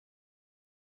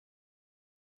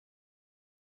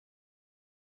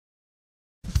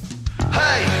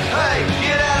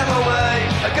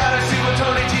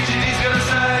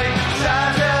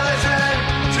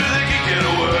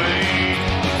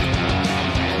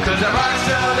Cause our hearts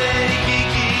so many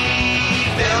geeky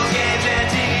films, games, and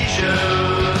TV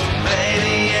shows.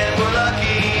 Maybe if we're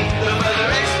lucky, the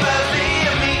weather expose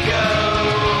the amigo.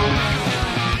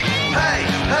 Hey,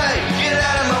 hey, get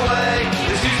out of my way.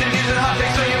 This Tuesday news and hot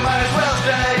takes, so you might as well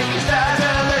stay. It's time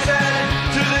to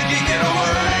listen to the Geeking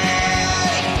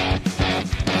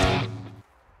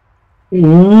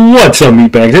Away. What's up,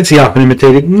 meatbags? It's the often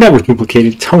imitated, never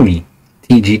duplicated Tony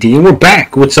TGD, and we're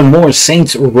back with some more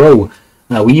Saints Row.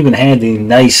 We even had a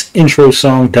nice intro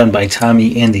song done by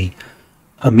Tommy and the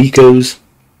Amigos.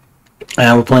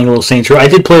 We're playing a little Saints Row. I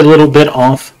did play a little bit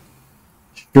off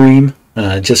stream,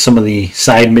 just some of the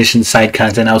side missions, side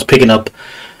content. I was picking up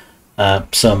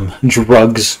some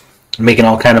drugs, making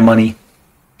all kind of money,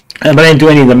 but I didn't do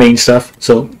any of the main stuff.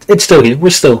 So it's still here. We're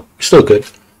still good.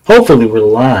 Hopefully we're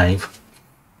live.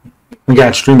 We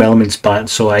got StreamElements bot,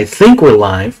 so I think we're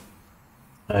live.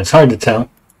 It's hard to tell.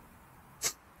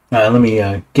 Let me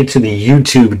get to the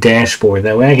YouTube dashboard.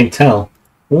 That way I can tell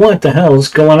what the hell is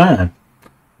going on.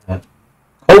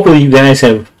 Hopefully you guys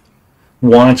have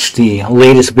watched the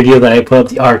latest video that I put up,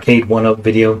 the arcade 1-up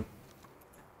video.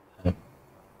 I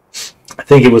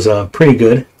think it was pretty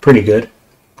good.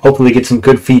 Hopefully get some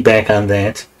good feedback on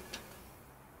that.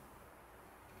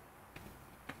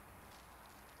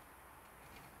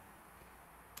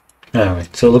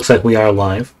 Alright, so it looks like we are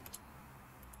live.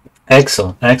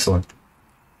 Excellent.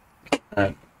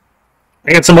 I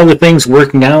got some other things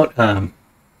working out.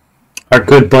 Our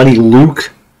good buddy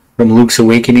Luke from Luke's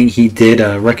Awakening, he did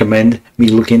recommend me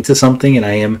look into something, and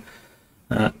I am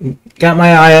got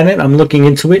my eye on it. I'm looking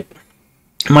into it.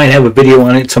 I might have a video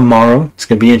on it tomorrow. It's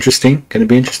going to be interesting. It's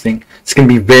going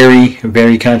to be very,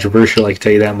 very controversial, I can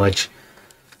tell you that much.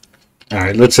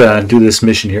 Alright, let's do this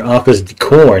mission here. Office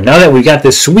decor. Now that we got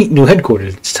this sweet new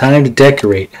headquarters, it's time to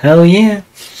decorate. Hell yeah.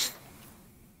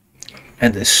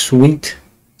 And this sweet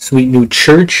new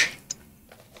church.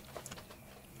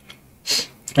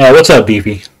 What's up,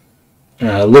 Beefy?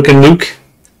 Looking Luke.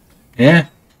 Yeah.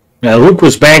 Luke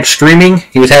was back streaming.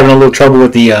 He was having a little trouble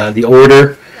with the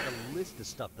order.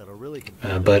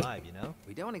 But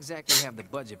we don't exactly have the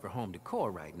budget for home decor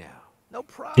right now. No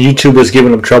problem. YouTube was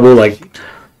giving him trouble, like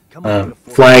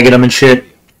flagging him and shit.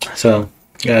 So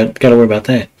gotta worry about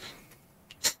that.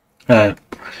 Then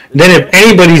if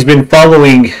anybody's been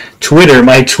following Twitter,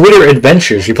 my Twitter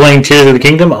adventures, you're playing Tears of the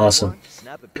Kingdom? Awesome.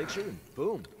 Snap a picture and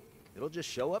boom, it'll just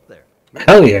show up there.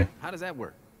 Hell yeah. How does that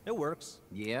work? It works.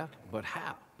 Yeah, but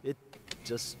how? It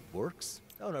just works.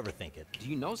 Don't overthink it. Do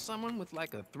you know someone with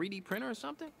like a 3D printer or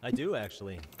something? I do,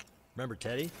 actually. Remember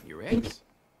Teddy? Your ex?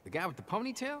 The guy with the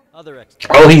ponytail? Other ex.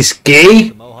 Oh, he's gay?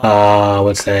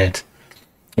 What's that?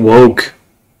 Woke.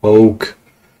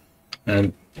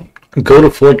 Go to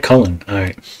Fort Cullen.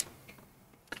 Alright.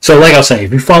 So, like I was saying,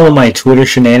 if you follow my Twitter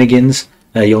shenanigans,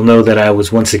 you'll know that I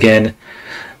was once again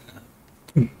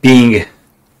being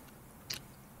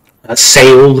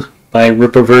assailed by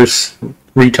Rippaverse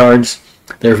retards.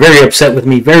 They're very upset with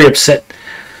me, very upset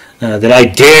that I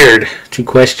dared to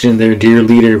question their dear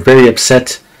leader, very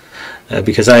upset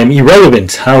because I am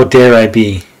irrelevant. How dare I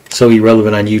be so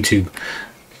irrelevant on YouTube?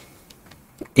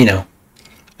 You know,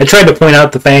 I tried to point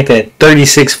out the fact that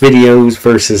 36 videos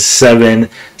versus 7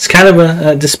 is kind of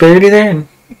a disparity there, and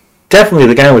definitely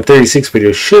the guy with 36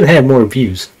 videos should have more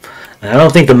views. I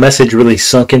don't think the message really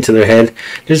sunk into their head.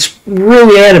 They're just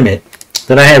really adamant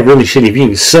that I have really shitty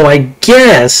views. So I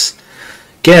guess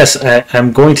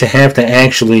I'm going to have to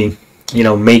actually,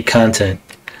 make content.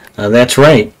 That's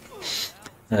right.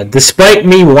 Despite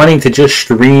me wanting to just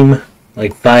stream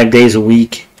like 5 days a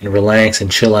week and relax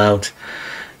and chill out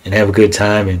and have a good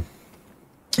time and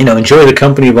enjoy the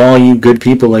company of all you good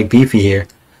people like Beefy here,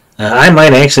 I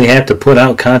might actually have to put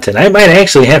out content. I might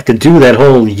actually have to do that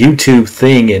whole YouTube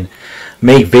thing and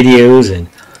make videos and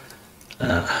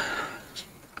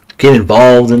get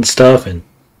involved and stuff. And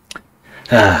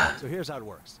So here's how it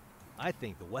works. I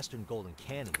think the Western Golden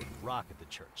Cannon would rock at the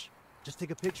church. Just take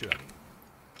a picture of it.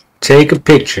 Take a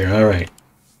picture. All right.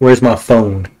 Where's my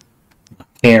phone? My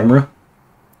camera.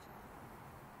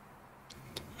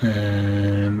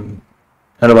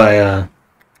 How do I,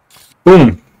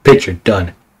 boom, picture,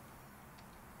 done.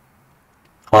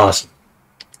 Awesome.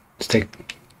 Let's take,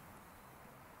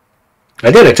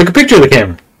 I took a picture of the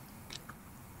camera.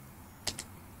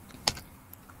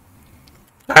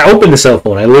 I opened the cell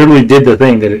phone. I literally did the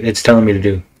thing that it's telling me to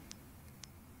do.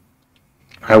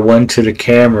 I went to the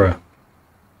camera.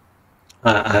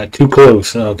 Too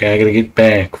close. Okay, I gotta get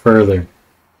back further.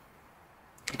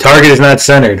 Target is not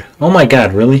centered. Oh my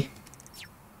god, really?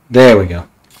 There we go.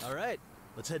 Alright,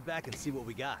 let's head back and see what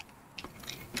we got.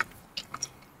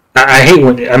 I hate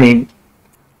when,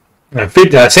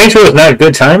 Saints Row is not a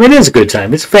good time. It is a good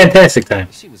time. It's a fantastic time.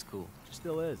 She was cool.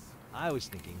 Still is. I was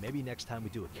thinking maybe next time we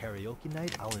do a karaoke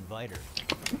night, I'll invite her.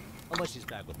 Unless she's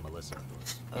back with Melissa, of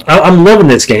course. I'm loving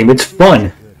this game. It's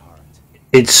fun. Good heart.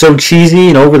 It's so cheesy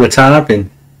and over the top and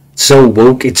so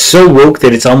woke. It's so woke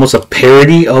that it's almost a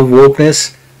parody of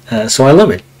wokeness. So I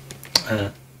love it.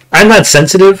 I'm not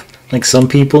sensitive like some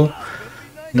people.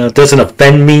 It doesn't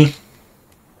offend me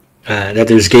that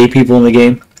there's gay people in the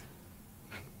game.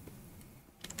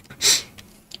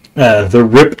 The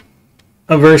Rip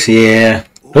averse, yeah.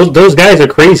 Those guys are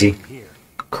crazy.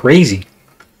 Crazy.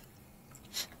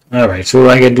 Alright, so what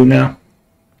do I gotta do now?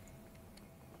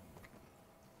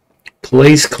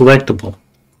 Place collectible.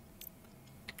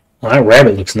 Well, that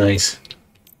rabbit looks nice.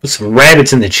 Put some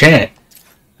rabbits in the chat.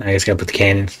 I just gotta put the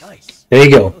cannons. Nice. There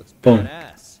you go. Looks Boom.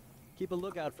 badass. Keep a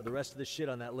lookout for the rest of the shit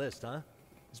on that list, huh?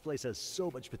 This place has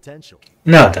so much potential.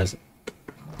 No, it doesn't.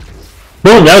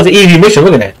 Boom, that was an easy mission.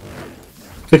 Look at that.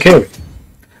 Took care of it.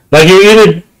 Like, you're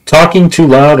either talking too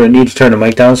loud or need to turn the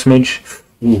mic down a smidge.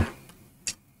 Ooh.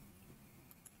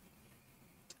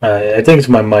 I think it's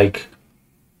my mic.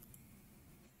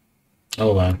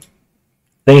 Hold on.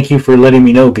 Thank you for letting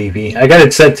me know, BP. I got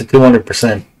it set to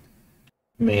 200%.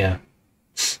 Let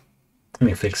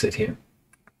me fix it here.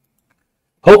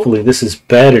 Hopefully this is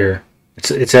better.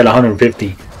 It's at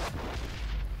 150.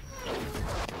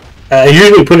 I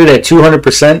usually put it at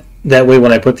 200%. That way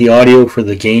when I put the audio for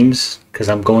the games, because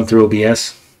I'm going through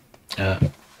OBS,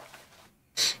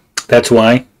 that's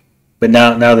why. But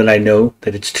now that I know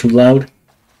that it's too loud,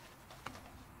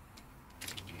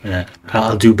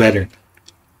 I'll do better.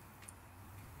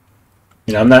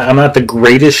 I'm not the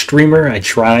greatest streamer. I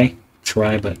try,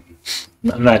 but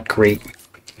I'm not great.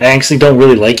 I actually don't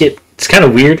really like it. It's kind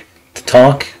of weird to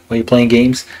talk while you're playing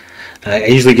games. I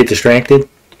usually get distracted.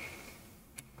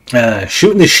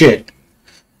 Shooting the shit.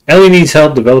 Ellie needs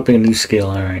help developing a new skill.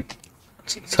 Alright.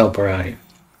 Let's help her out here.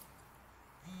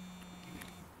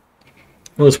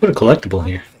 Well, let's put a collectible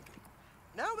here.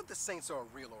 Now that the Saints are a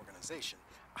real organization,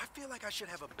 I feel like I should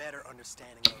have a better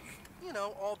understanding of,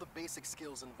 all the basic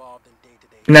skills involved in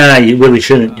day-to-day. Nah, you really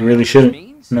shouldn't. You really shouldn't.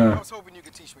 I No. was hoping you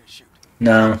could teach me to shoot.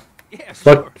 No. Yeah,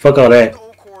 Fuck all that. The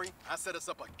old Corey, I set us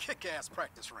up a kick-ass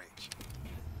practice range.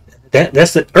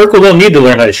 That's the Urkel don't need to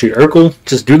learn how to shoot. Urkel,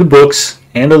 just do the books,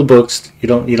 handle the books. You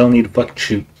don't need to fucking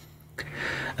shoot.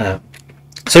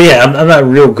 So yeah, I'm not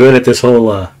real good at this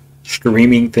whole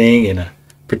streaming thing and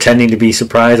pretending to be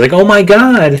surprised. Like, oh my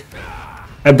god,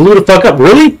 I blew the fuck up.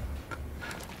 Really?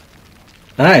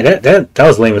 All right, that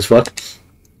was lame as fuck.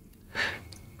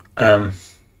 Yeah.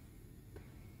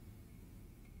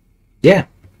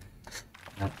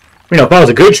 If I was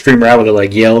a good streamer, I would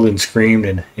have yelled and screamed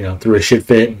and threw a shit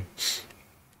fit.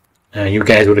 You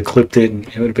guys would have clipped it, and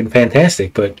it would have been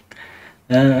fantastic. But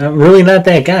I'm really not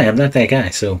that guy. I'm not that guy.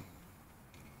 So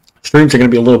streams are going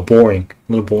to be a little boring.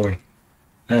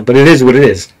 But it is what it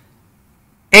is.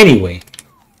 Anyway,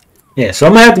 yeah. So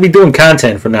I'm gonna have to be doing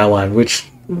content from now on, which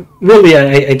really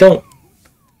I don't.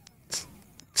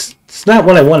 It's not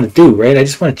what I want to do, right? I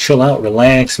just want to chill out,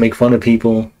 relax, make fun of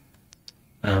people.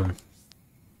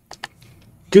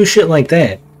 Do shit like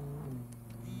that.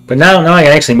 But now I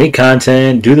can actually make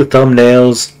content, do the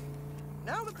thumbnails,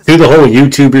 do the whole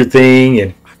YouTuber thing,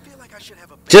 and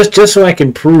just so I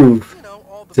can prove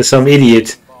to some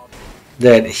idiot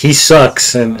that he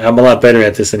sucks and I'm a lot better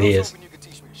at this than he is.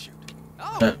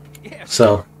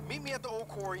 So Meet me at the old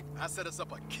Corey. I set us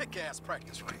up a kick-ass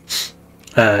practice range.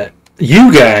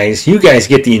 you guys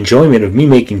get the enjoyment of me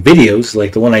making videos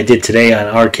like the one I did today on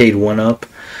Arcade 1-Up.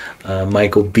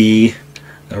 Michael B.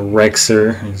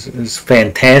 Rexer is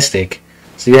fantastic.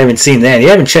 So if you haven't seen that, you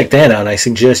haven't checked that out, I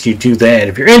suggest you do that.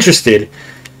 If you're interested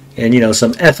in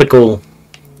some ethical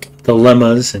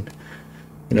dilemmas and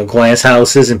glass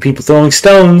houses and people throwing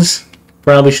stones,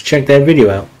 probably should check that video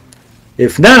out.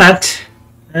 If not,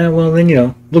 well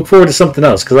then look forward to something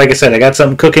else. Because like I said, I got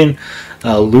something cooking.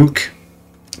 Luke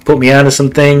put me onto some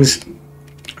things.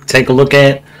 Take a look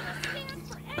at.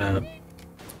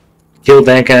 Killed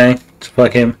that guy.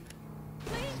 Fuck him.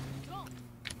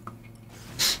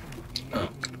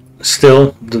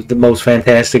 Still the most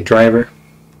fantastic driver.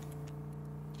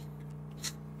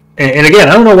 And again,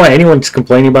 I don't know why anyone's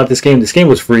complaining about this game. This game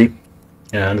was free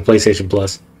on the PlayStation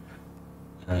Plus.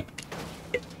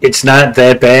 It's not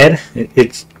that bad.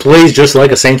 It plays just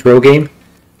like a Saints Row game.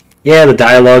 Yeah, the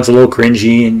dialogue's a little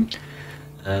cringy and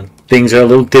things are a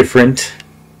little different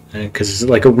because it's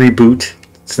like a reboot.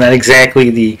 It's not exactly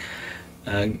the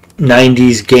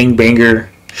 90s gangbanger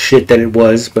shit that it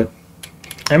was, but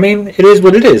I mean, it is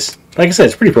what it is. Like I said,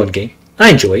 it's a pretty fun game. I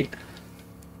enjoy it.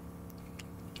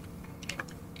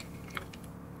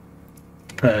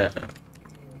 We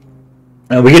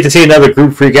get to see another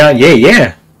group freak out.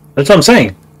 Yeah. That's what I'm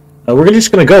saying. We're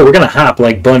just gonna go. We're gonna hop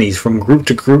like bunnies from group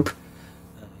to group.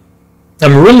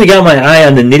 I've really got my eye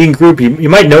on the knitting group. You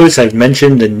might notice I've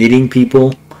mentioned the knitting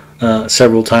people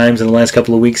several times in the last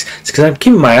couple of weeks. It's because I'm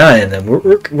keeping my eye on them.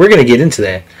 We're gonna get into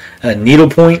that.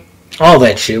 Needlepoint, all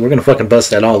that shit. We're gonna fucking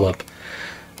bust that all up.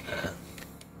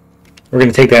 We're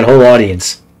gonna take that whole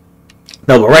audience.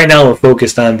 No, but right now we're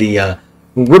focused on the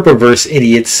Rippaverse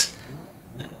idiots.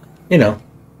 You know,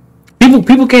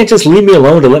 people can't just leave me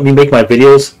alone to let me make my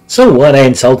videos. So what? I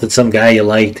insulted some guy you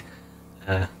liked.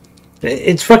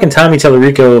 It's fucking Tommy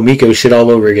Tallarico Miko shit all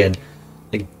over again.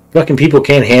 Like, fucking people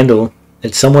can't handle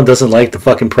that someone doesn't like the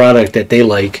fucking product that they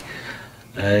like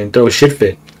and throw a shit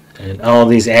fit. And all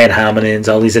these ad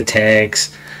hominems, all these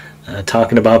attacks,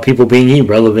 talking about people being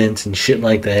irrelevant and shit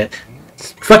like that.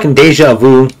 It's fucking deja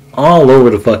vu all over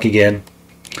the fuck again.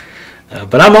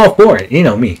 But I'm all for it. You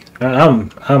know me.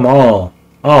 I'm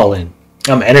all in.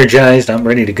 I'm energized. I'm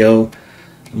ready to go.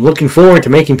 I'm looking forward to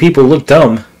making people look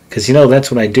dumb. Because, you know,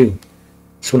 that's what I do.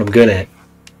 That's what I'm good at.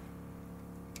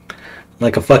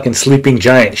 Like a fucking sleeping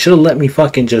giant. Should have let me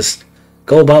fucking just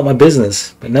go about my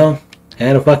business. But no.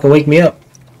 Had to fucking wake me up.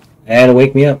 Had to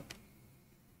wake me up.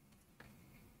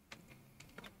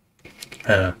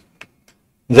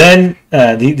 Then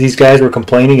these guys were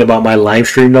complaining about my live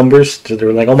stream numbers. So they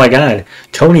were like, oh my god,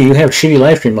 Tony, you have shitty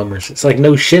live stream numbers. It's like,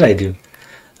 no shit I do.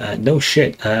 No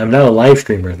shit. I'm not a live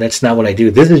streamer. That's not what I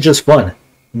do. This is just fun.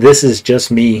 This is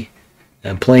just me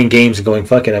playing games and going,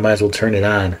 fuck it, I might as well turn it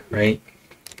on, right?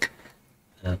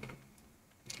 I'm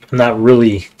not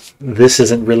really, this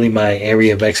isn't really my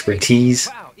area of expertise.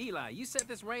 Wow, Eli, you set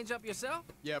this range up yourself?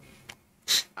 Yep.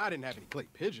 I didn't have any clay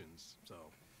pigeons, so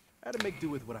I had to make do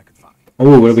with what I could find.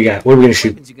 Oh, what do we got? What are we going to shoot?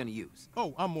 Weapons you gonna use?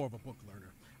 Oh, I'm more of a book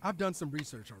learner. I've done some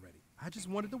research already. I just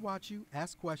wanted to watch you,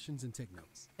 ask questions, and take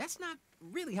notes. That's not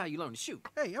really how you learn to shoot.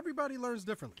 Hey, everybody learns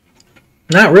differently.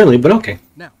 Not really, but okay.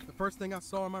 Now, the first thing I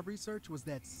saw in my research was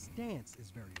that stance is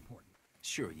very important.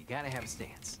 Sure, you gotta have a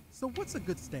stance. So what's a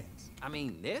good stance? I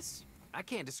mean, this? I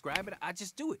can't describe it, I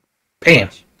just do it. Bam.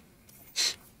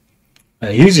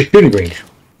 Use your shooting range.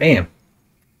 Bam.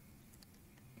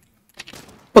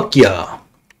 Fuck yeah.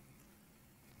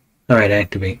 Alright,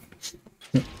 activate.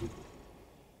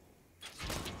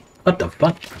 What the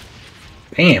fuck?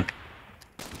 Bam.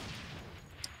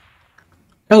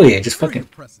 Hell yeah, just Very fucking...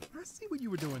 impressive. I see what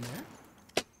you were doing there.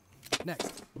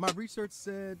 Next, my research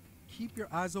said keep your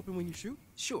eyes open when you shoot.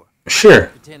 Sure. Sure.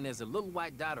 Pretend there's a little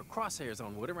white dot or crosshairs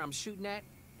on whatever I'm shooting at,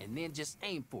 and then just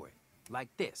aim for it. Like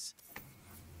this.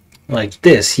 Like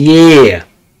this, yeah.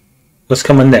 What's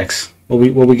coming next? What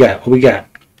we got? What we got?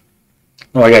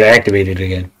 Oh, I gotta activate it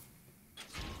again.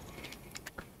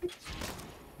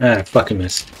 Ah, fucking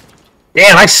miss.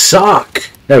 Damn, I suck.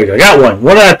 There we go. Got one.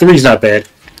 1 out of 3 is not bad.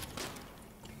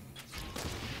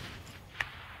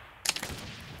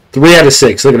 3 out of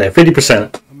 6. Look at that.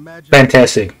 50%. Imagine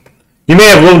Fantastic. You may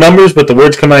have low numbers, but the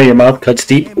words come out of your mouth cuts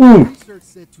deep. Ooh. research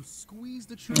said to squeeze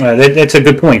the trigger. That's a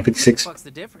good point. 56. What's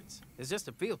the difference? There's just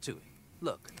a feel to it.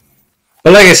 Look.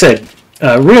 But like I said,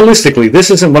 realistically, this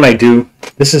isn't what I do.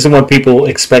 This isn't what people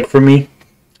expect from me.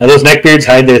 Those neckbeards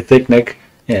hide their thick neck.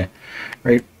 Yeah.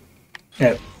 Right.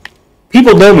 Yeah.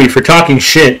 People know me for talking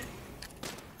shit.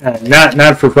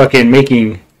 Not for fucking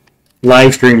making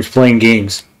live streams playing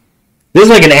games. This is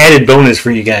like an added bonus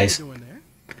for you guys. Doing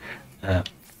there?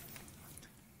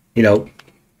 You know,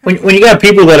 when you got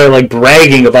people that are like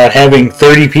bragging about having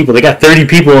 30 people, they got 30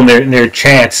 people in their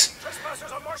chats,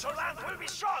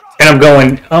 and I'm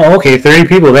going, oh, okay, 30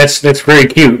 people, that's very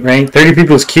cute, right? 30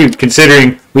 people is cute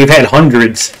considering we've had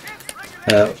hundreds.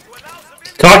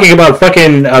 Talking about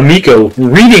fucking Miko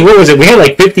reading, what was it? We had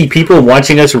like 50 people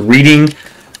watching us reading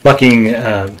fucking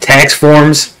tax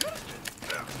forms.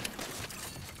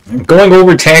 Going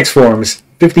over tax forms,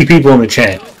 50 people in the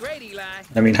chat.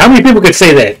 I mean, how many people could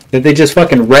say that? That they just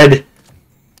fucking read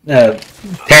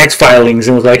tax filings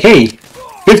and was like, hey,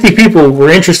 50 people were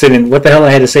interested in what the hell I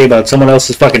had to say about someone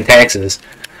else's fucking taxes.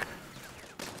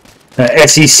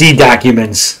 SEC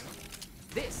documents.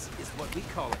 This is what we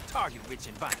call a target-rich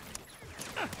environment.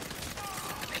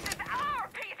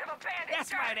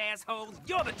 That's right, assholes.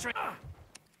 You're the trick.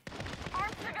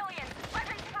 Armed civilians,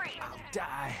 weapons free. I'll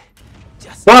die.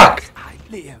 Just Fuck! as I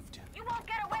lived. You won't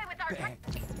get away with our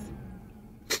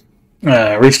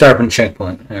Bad. Restart from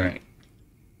checkpoint. Alright.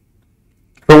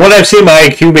 From what I've seen, my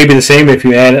IQ may be the same if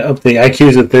you add up the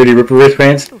IQs of 30 Rippaverse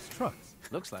fans. Those trucks.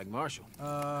 Looks like Marshall.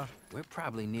 We're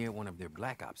probably near one of their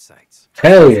Black Ops sites.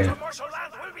 Hell yeah.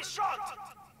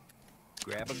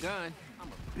 Grab a gun. I'm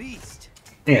a beast.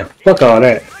 Yeah, fuck all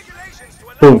that.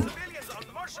 Boom.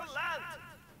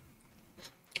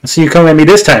 I see you coming at me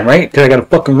this time, right? Because I got a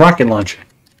fucking rocket launcher.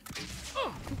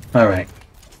 Alright.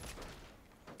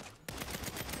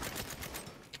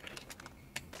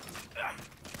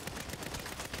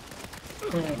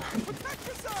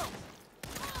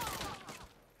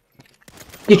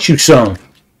 Get you some.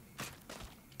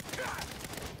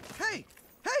 Hey,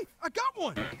 I got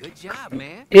one. Good job,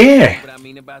 man. Yeah. What I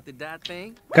mean about the dot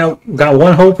thing? Got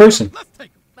one whole person. Let's take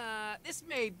him. This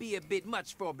may be a bit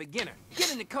much for a beginner.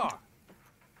 Get in the car.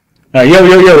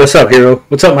 Yo, what's up, hero?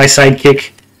 What's up, my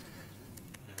sidekick?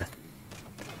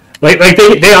 Like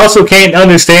they also can't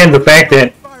understand the fact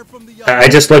that Fire from the I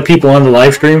just let people on the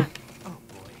live stream.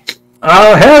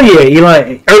 Oh, hell yeah,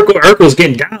 Eli. Urkel's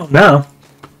getting down now.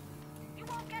 You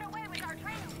won't get away with our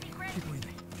training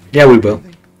secret. Yeah, we will.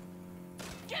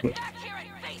 Get back here and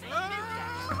face the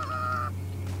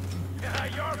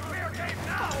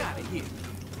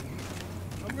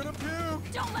I'm gonna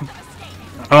puke. Don't let them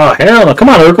escape. Oh, hell no. Come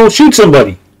on, Urkel. Shoot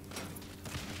somebody.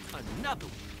 Another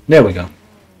one. There we go.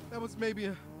 That was maybe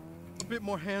a bit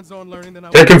more hands-on learning than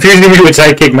I They're confusing me with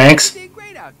Sidekick Max. You did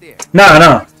great out there. No.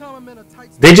 Next time I'm in a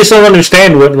tight They just don't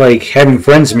understand what, like, having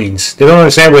friends means. They don't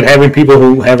understand what having people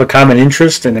who have a common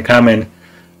interest and a common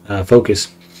focus.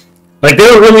 Like, they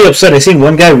were really upset. I seen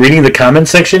one guy reading the comment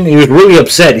section. He was really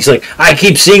upset. He's like, I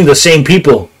keep seeing the same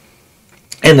people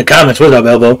in the comments. What up,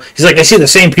 Elbow? He's like, I see the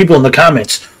same people in the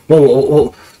comments.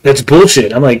 Whoa, that's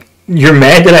bullshit. I'm like, you're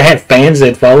mad that I have fans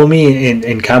that follow me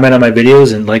and comment on my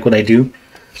videos and like what I do?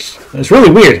 It's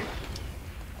really weird.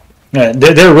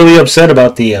 They're really upset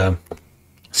about the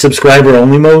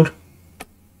subscriber-only mode.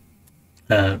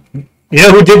 You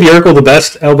know who did the Urkel the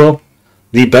best, Elbow?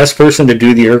 The best person to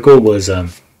do the Urkel was,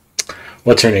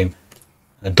 what's her name?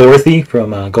 Dorothy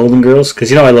from Golden Girls. Because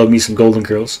you know I love me some Golden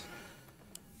Girls.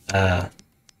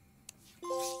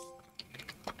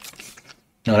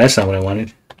 No, that's not what I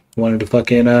wanted. I wanted to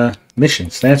fucking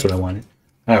missions. That's what I wanted.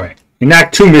 Alright. We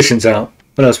knocked 2 missions out.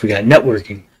 What else we got?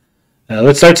 Networking.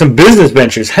 Let's start some business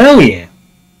ventures. Hell yeah.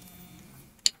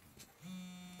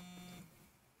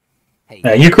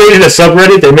 Hey, You created a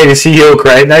subreddit that made a CEO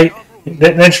cry at night?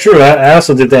 That's true. I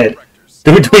also did that.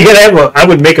 Do we gotta have I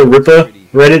would make a RIPA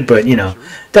Reddit, but, you know,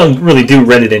 don't really do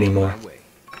Reddit anymore.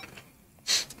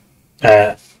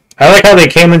 I like how they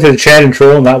came into the chat and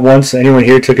troll. Not once anyone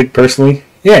here took it personally.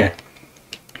 Yeah.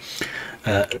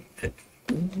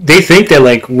 They think that,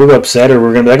 like, we're upset or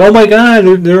we're gonna be like, oh my god,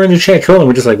 they're in the chat trolling.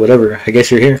 We're just like, whatever. I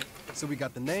guess you're here. So we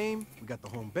got the name, we got the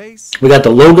home base. We got the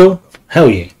logo. Hell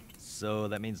yeah. So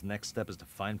that means next step is to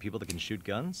find people that can shoot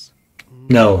guns?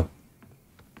 No.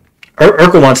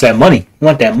 Urkel wants that money. You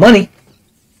want that money?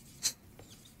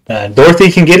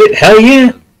 Dorothy can get it. Hell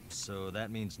yeah. So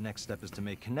that means next step is to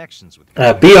make connections with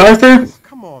B. Arthur.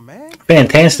 Come on, man.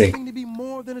 Fantastic. This thing to be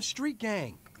more than a street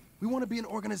gang. We want to be an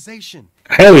organization.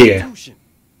 Hell yeah. Institution.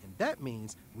 And that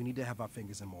means we need to have our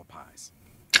fingers in more pies.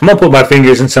 I'm gonna put my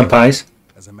fingers in some pies.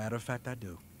 As a matter of fact, I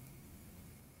do.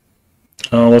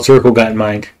 Oh, what's Urkel got in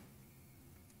mind?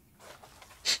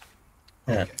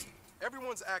 Yeah. Okay.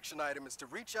 Everyone's action item is to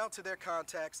reach out to their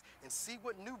contacts and see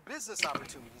what new business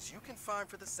opportunities you can find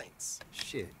for the Saints.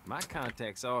 shit. My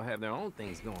contacts all have their own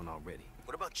things going already.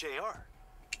 What about JR?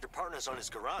 Your partner's on his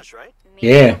garage, right?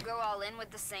 Yeah. Go all in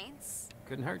with the Saints?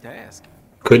 Couldn't hurt to ask.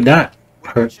 Could not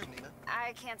What hurt. about you, Nina?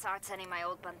 I can't talk to any of my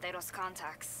old Panteros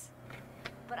contacts.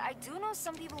 But I do know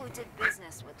some people who did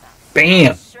business with them.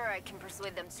 Bam. I'm sure I can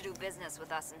persuade them to do business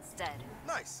with us instead.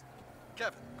 Nice.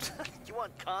 Kevin. You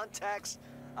want contacts?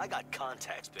 I got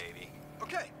contacts, baby.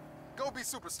 Okay. Go be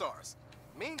superstars.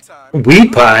 Meantime,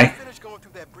 Weed pie. finish going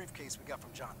through that briefcase we got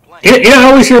from John Blank. You know,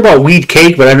 I always hear about weed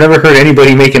cake, but I've never heard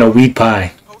anybody making a weed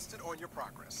pie. Post it on your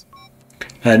progress.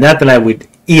 Not that I would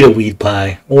eat a weed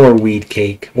pie, or weed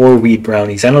cake, or weed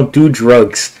brownies. I don't do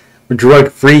drugs. We're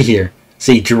drug-free here. It's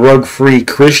a drug-free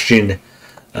Christian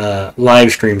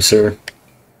live stream, sir.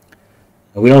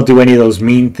 We don't do any of those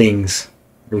mean things.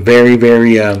 We're very,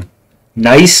 very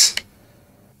nice.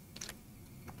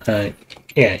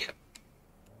 Yeah.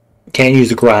 Can't use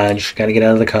the garage. Gotta get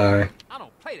out of the car. I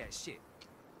don't play that shit.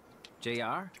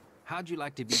 JR, how'd you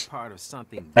like to be part of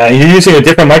something? You're using a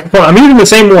different microphone? I'm using the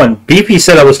same one. BP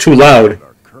said I was too loud.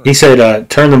 He said,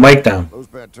 turn the mic down. Those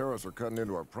Panteros are cutting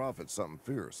into our profits something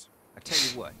fierce. I tell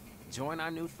you what, join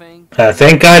our new thing.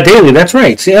 Thank God Daily. That's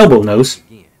right. See, Elbow knows.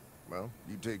 Again. Well,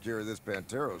 you take care of this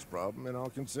Panteros problem and I'll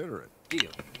consider it. Deal.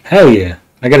 Hell yeah.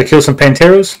 I gotta kill some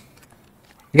Panteros.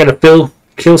 I gotta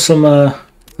kill some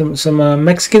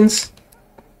Mexicans.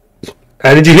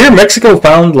 Did you hear Mexico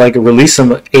found, like, released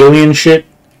some alien shit?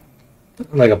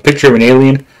 Like a picture of an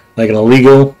alien? Like an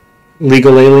illegal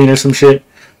alien or some shit?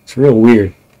 It's real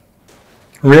weird.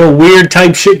 Real weird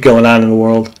type shit going on in the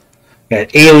world.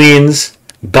 Got aliens,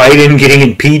 Biden getting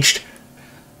impeached.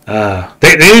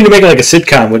 They need to make like a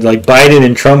sitcom with like Biden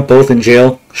and Trump both in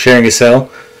jail, sharing a cell.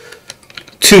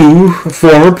 Two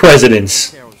former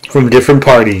presidents from different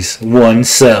parties, one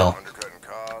cell.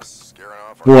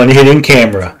 One hidden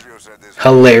camera.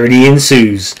 Hilarity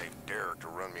ensues. Derek to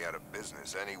run me out of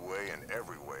business any way and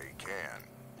every way he can.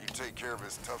 You take care of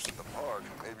his toughs at the park,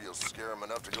 maybe you'll scare him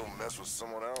enough to go mess with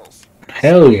someone else.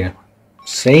 Hell yeah.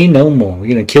 Say no more. We're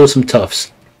gonna kill some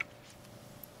toughs.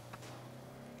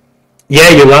 Yeah,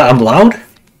 you're loud. I'm loud?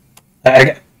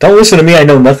 Don't listen to me, I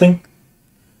know nothing.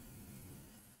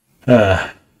 No,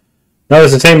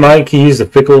 it's the same mic he used to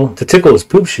tickle his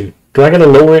poop chute. Do I gotta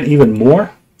lower it even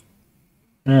more?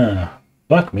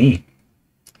 Fuck me.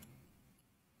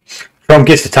 Trump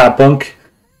gets the top bunk.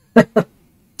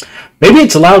 Maybe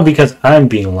it's loud because I'm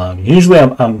being loud. Usually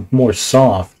I'm more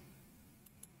soft.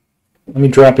 Let me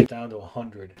drop it down to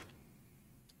 100.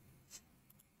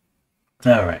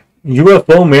 Alright.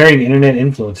 UFO marrying internet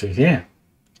influencers. Yeah.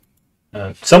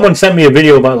 Someone sent me a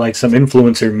video about like some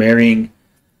influencer marrying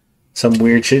some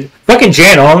weird shit. Fucking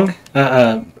Jan Ong.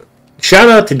 Shout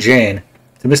out to Jan.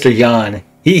 To Mr. Yan.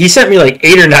 He sent me like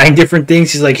 8 or 9 different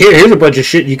things. He's like, here's a bunch of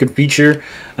shit you can feature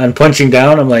on Punching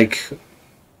Down. I'm like,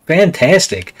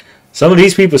 fantastic. Some of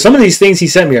these things he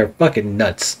sent me are fucking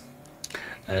nuts.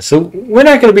 So we're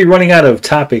not going to be running out of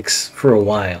topics for a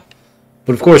while.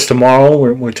 But of course, tomorrow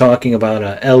we're talking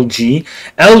about LG.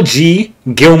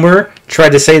 LG Gilmer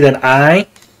tried to say that I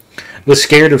was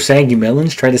scared of saggy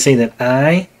melons. Tried to say that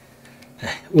I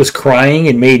was crying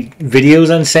and made videos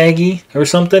on saggy or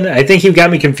something. I think he got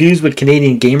me confused with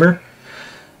Canadian Gamer.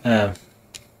 And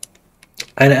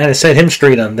I set him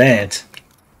straight on that.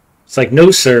 It's like,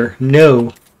 no, sir,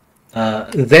 no.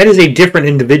 That is a different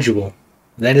individual.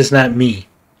 That is not me.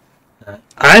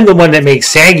 I'm the one that makes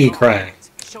saggy cry.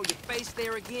 Show your face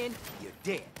there again, you're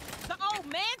dead. The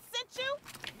old man sent you?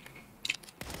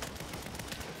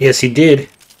 Yes, he did.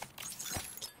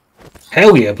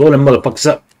 Hell yeah, blow them motherfuckers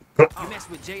up. You mess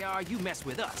with JR, you mess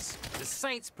with us. The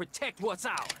Saints protect what's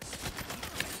ours.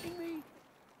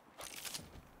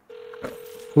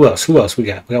 Who else we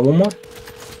got? We got one more?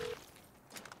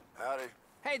 Howdy.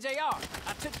 Hey JR,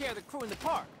 I took care of the crew in the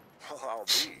park. Well, I'll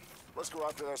be. Let's go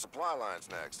after their supply lines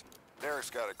next.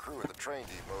 Derek's got a crew at the train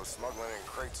depot smuggling in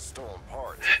crates of stolen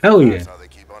parts. Hell yeah. That's how they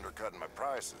keep undercutting my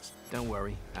prices. Don't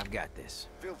worry, I've got this.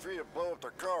 Feel free to blow up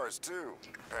their cars, too.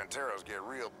 Panteros get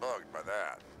real bugged by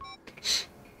that.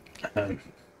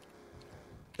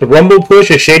 The Rumble push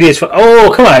is shady as fuck.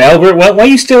 Oh, come on, Albert. Why are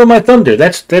you stealing my thunder?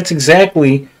 That's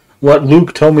exactly what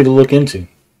Luke told me to look into.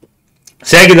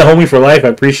 Saggy the homie for life. I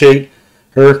appreciate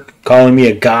her calling me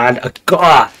a god. A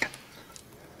god.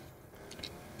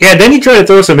 Yeah, then he tried to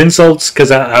throw some insults because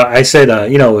I said,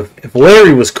 if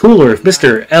Larry was cooler, if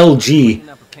Mr. LG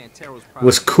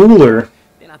was cooler,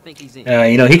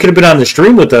 he could have been on the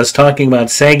stream with us talking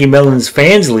about Saggy Melon's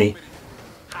Fansly.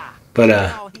 But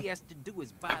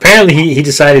apparently he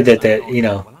decided that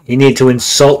he needed to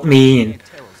insult me and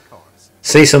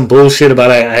say some bullshit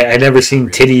about I never seen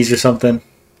titties or something.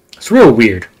 It's real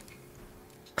weird.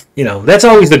 That's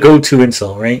always the go-to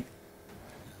insult, right?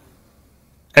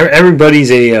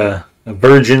 Everybody's a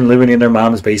virgin living in their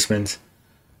mom's basement.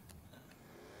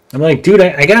 I'm like, dude,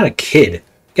 I got a kid.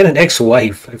 I got an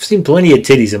ex-wife. I've seen plenty of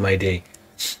titties in my day.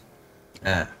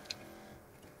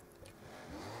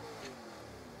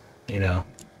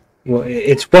 Well,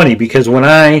 it's funny because when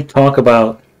I talk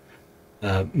about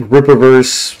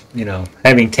Rippaverse,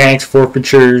 having tax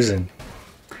forfeitures and,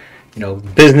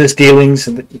 business dealings,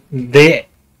 they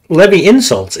levy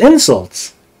insults.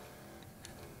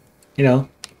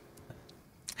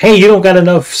 Hey, you don't got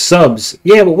enough subs.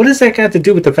 Yeah, but what does that got to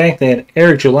do with the fact that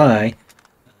Eric July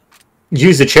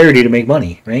used the charity to make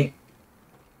money, right?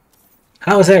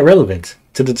 How is that relevant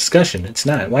to the discussion? It's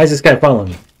not. Why is this guy following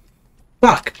me?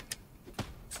 Fuck.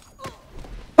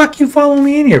 Fuck you following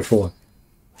me in here for?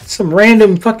 Some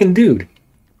random fucking dude.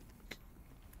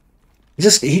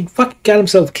 He fucking got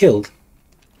himself killed.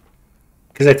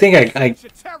 Because I think I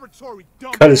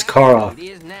cut his car off. It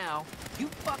is now. You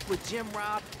fuck with Jim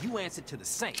Rob, you answer to the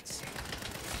Saints.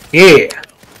 Yeah.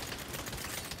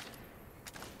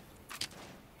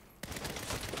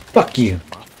 Fuck you.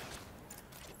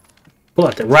 Pull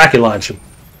out the rocket launcher.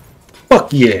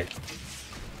 Fuck yeah.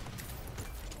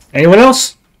 Anyone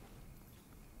else?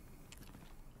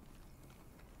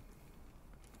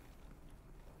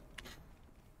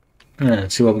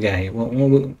 Let's see what we got here.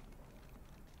 We'll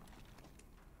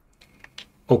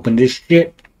open this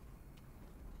shit.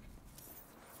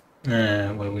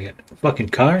 What do we got? Fucking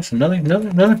cars? Another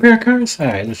pair of cars?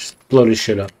 Alright, let's just blow this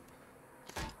shit up.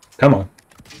 Come on.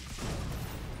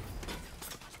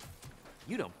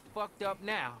 You done fucked up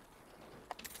now.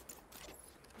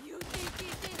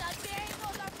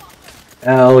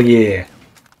 Hell yeah.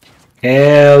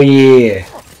 Hell yeah.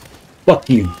 Fuck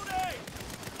you.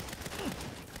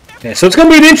 Yeah, so it's going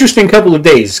to be an interesting couple of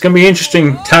days. It's going to be an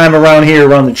interesting time around here,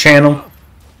 around the channel.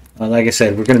 Like I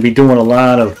said, we're going to be doing a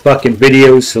lot of fucking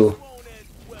videos, so...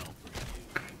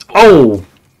 Oh!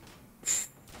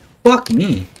 Fuck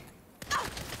me.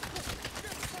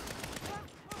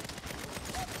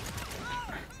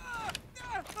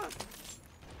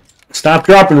 Stop,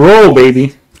 drop, and roll,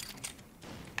 baby.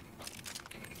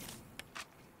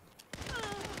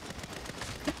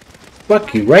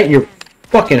 Fuck you, right in your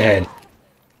fucking head.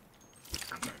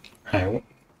 Alright.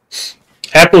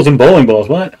 Apples and bowling balls,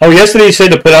 what? Oh, yesterday you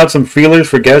said to put out some feelers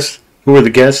for guests. Who were the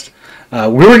guests? We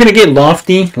were going to get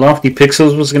Lofty. Lofty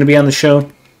Pixels was going to be on the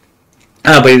show.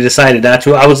 But he decided not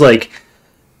to. I was like...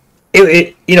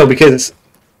 you know, because...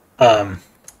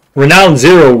 Renowned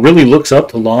Zero really looks up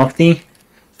to Lofty.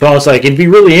 So I was like, it'd be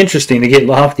really interesting to get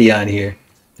Lofty on here.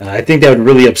 I think that would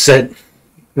really upset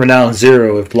Renowned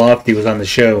Zero if Lofty was on the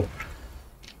show.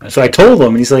 So I told him,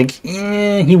 and he's like,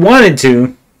 he wanted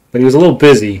to, but he was a little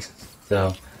busy.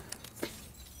 So,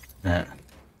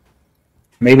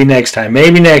 maybe next time.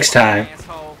 Maybe next time.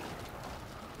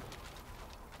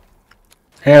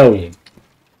 Hell yeah.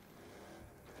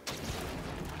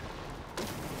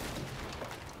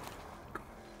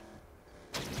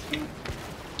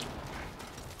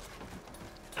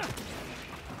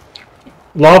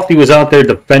 Lofty was out there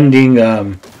defending,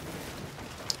 what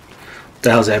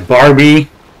the hell's that, Barbie,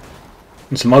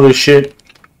 and some other shit,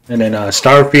 and then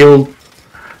Starfield,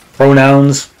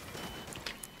 pronouns.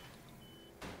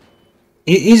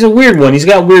 He's a weird one. He's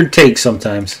got weird takes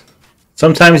sometimes.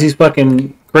 Sometimes he's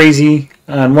fucking crazy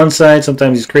on one side,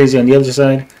 sometimes he's crazy on the other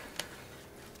side.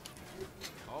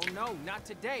 Oh no, not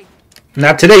today.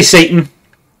 Not today, Satan.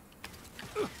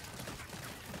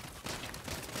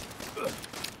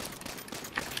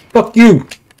 Fuck you.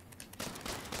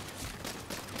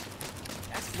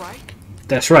 That's right.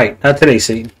 That's right. Not today,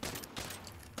 Satan.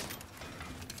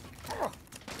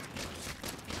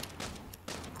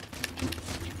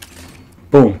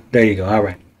 Boom. There you go.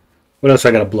 Alright. What else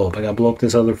I gotta blow up? I gotta blow up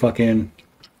this other fucking...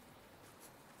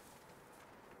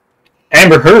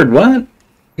 Amber Heard. What?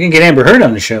 You can get Amber Heard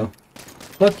on the show.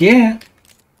 Fuck yeah.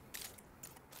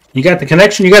 You got the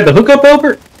connection? You got the hookup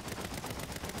over?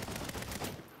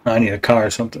 I need a car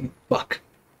or something. Fuck.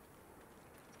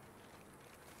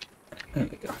 There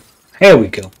we go. Here we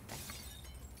go.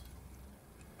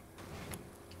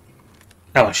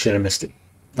 Oh shit, I missed it.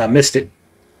 I missed it.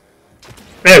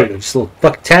 There we go. Just a little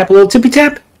fucking tap, a little tippy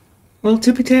tap. A little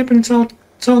tippy tap and it's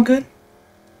all good.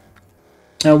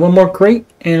 Now one more crate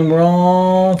and we're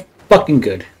all fucking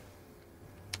good.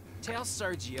 Tell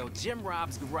Sergio Jim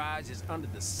Rob's garage is under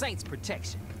the Saints'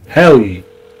 protection. Hell yeah.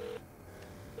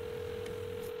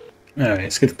 Alright,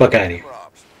 let's get the fuck out of here.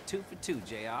 2 for 2,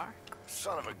 JR.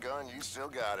 Son of a gun, you still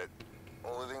got it.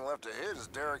 Only thing left to hit is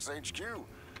Derek's HQ.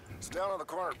 It's down on the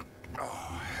corner.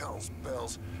 Oh, hell's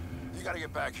bells. You gotta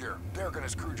get back here. Derek and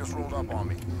his crew just rolled up on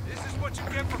me. This is what you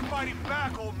get for fighting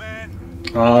back, old man.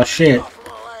 Oh shit. Off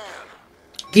my land.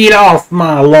 Get off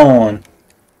my lawn.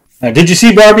 Did you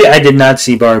see Barbie? I did not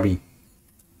see Barbie.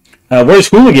 Where's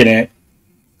Hooligan at?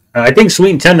 I think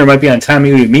Sweet and Tender might be on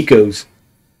Tommy Miko's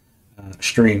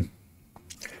stream.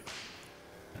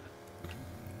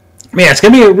 Man, it's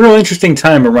going to be a real interesting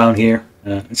time around here.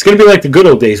 It's going to be like the good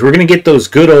old days. We're going to get those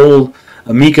good old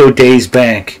Amico days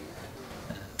back.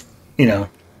 You know,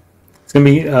 it's going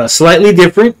to be slightly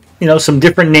different. You know, some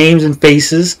different names and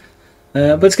faces.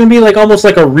 But it's going to be like almost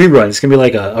like a rerun. It's going to be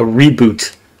like a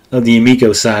reboot of the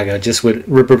Amico saga, just with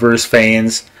Rippaverse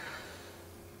fans.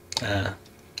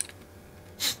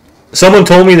 Someone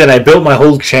told me that I built my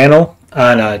whole channel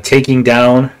on taking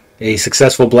down a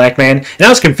successful black man. And I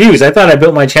was confused. I thought I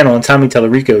built my channel on Tommy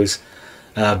Tallarico's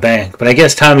bank. But I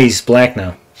guess Tommy's black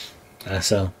now.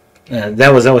 That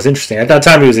was interesting. I thought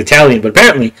Tommy was Italian, but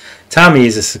apparently Tommy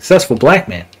is a successful black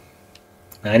man.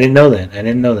 I didn't know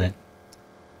that.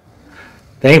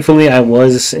 Thankfully, I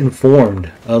was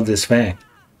informed of this fact.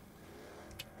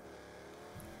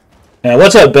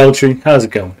 What's up, Beltry? How's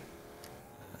it going?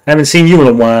 Haven't seen you in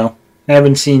a while.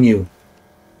 Haven't seen you.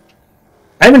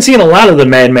 I haven't seen a lot of the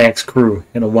Mad Max crew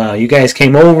in a while. You guys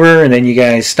came over, and then you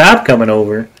guys stopped coming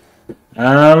over.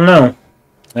 I don't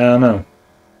know.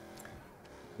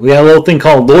 We got a little thing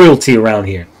called loyalty around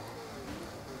here.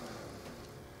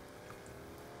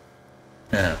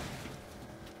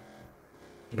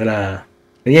 But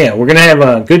yeah, we're gonna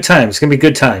have good times. It's gonna be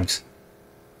good times.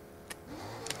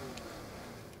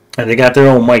 And they got their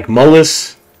own Mike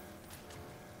Mullis.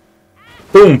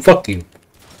 Boom, fuck you.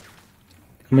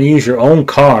 I'm gonna use your own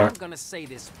car. I'm gonna say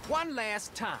this one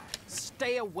last time.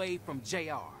 Stay away from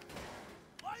JR.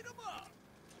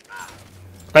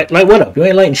 Light what up? You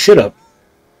ain't lighting shit up.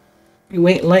 You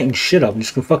ain't lighting shit up. I'm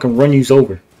just gonna fucking run yous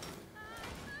over.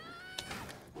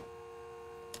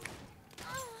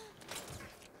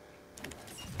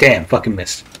 Damn, fucking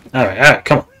missed. Alright,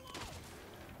 come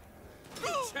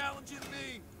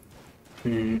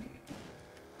on.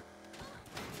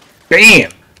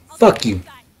 Bam! Fuck you.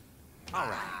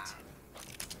 Alright.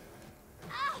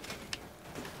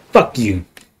 Fuck you.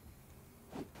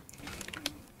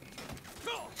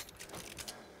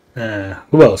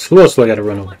 Who else? Who else do I gotta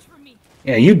run over?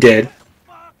 Yeah, you dead.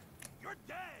 How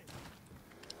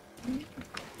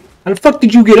the fuck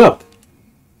did you get up?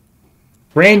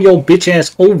 Ran your bitch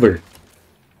ass over.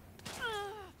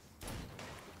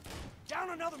 Down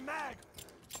another mag.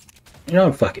 You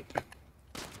know, fuck it.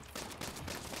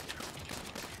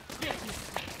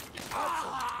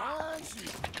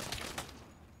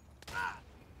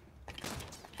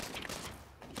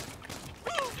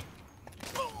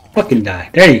 Fucking die.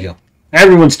 There you go.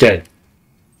 Everyone's dead.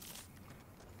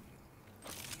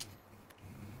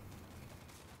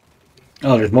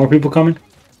 Oh, there's more people coming?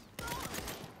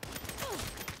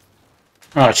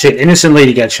 Oh shit, innocent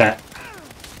lady got shot.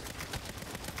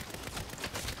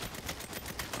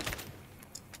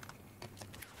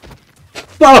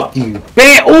 Fuck you!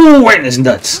 Bam! Oh, right in his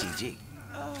nuts.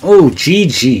 Oh,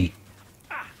 GG.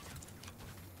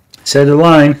 Said the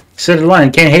line. Said the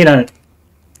line. Can't hate on it.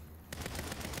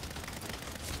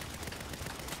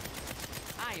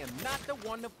 I am not the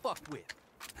one to fuck with.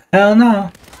 Hell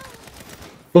no.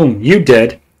 Boom, you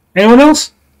dead. Anyone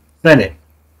else? Then it.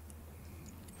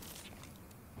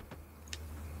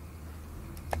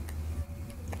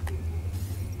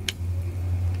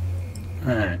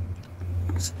 Alright.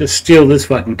 Let's just steal this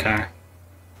fucking car.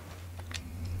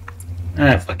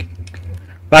 Ah, fuck it.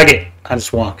 Fuck it. I'll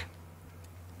just walk.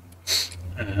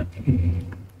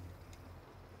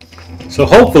 So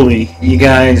hopefully you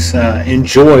guys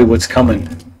enjoy what's coming.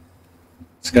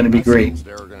 It's going to be great.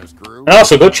 And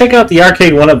also, go check out the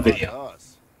Arcade 1-Up video.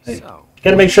 So,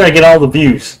 Gotta make sure I get all the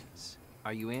views.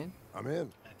 are you in? I'm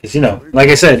in. Because, you know, like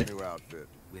I said, New outfit.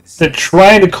 they're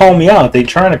trying to call me out. They're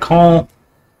trying to call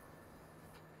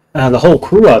the whole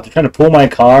crew out. They're trying to pull my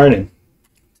card and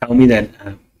tell me that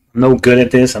I'm no good at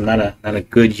this. I'm not a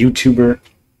good YouTuber.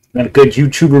 Not a good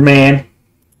YouTuber man.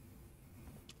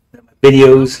 That my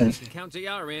videos and Count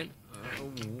JR in.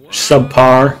 What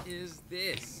subpar. is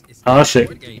this? It's Oh, shit.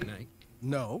 board game night.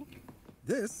 No,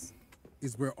 this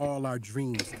is where all our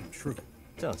dreams come true.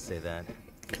 Don't say that.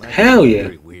 Hell yeah.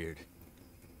 Very weird.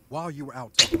 While you were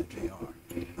out talking to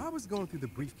JR, I was going through the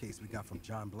briefcase we got from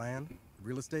John Bland, the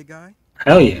real estate guy.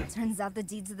 Hell yeah. Turns out the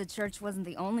deeds of the church wasn't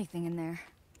the only thing in there.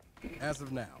 As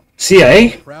of now,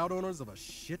 CIA? proud owners of a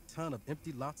shit ton of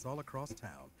empty lots all across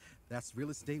town. That's real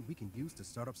estate we can use to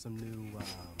start up some new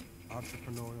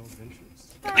entrepreneurial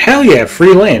ventures. Hell yeah.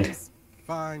 Free land.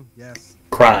 Fine, yes.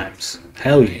 Crimes.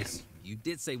 Hell yeah. Yes, you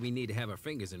did say we need to have our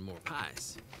fingers in more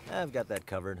pies. I've got that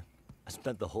covered. I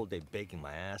spent the whole day baking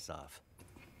my ass off.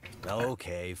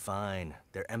 Okay, fine.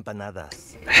 They're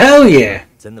empanadas. Hell yeah.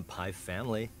 It's in the pie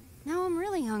family. Now I'm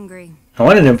really hungry. I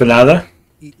want an empanada.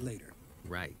 Eat later.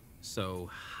 Right. So,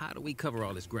 how do we cover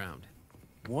all this ground?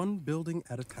 One building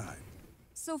at a time.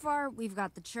 So far, we've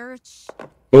got the church.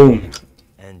 Boom.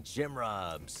 And Jim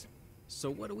Robs. So,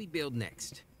 what do we build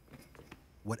next?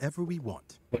 Whatever we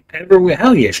want. Whatever we...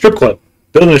 Hell yeah. Strip club.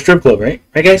 Building a strip club, right?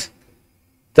 Right, guys?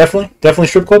 Definitely. Definitely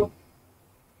strip club.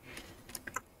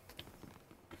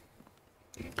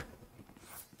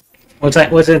 What's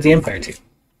that at the Empire too?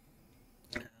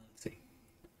 Let's see.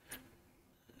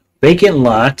 Vacant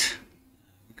lot.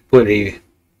 We could put a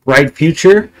bright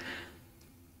future.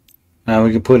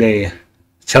 We could put a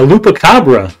Chalupa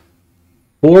Cabra.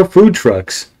 4 food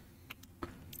trucks.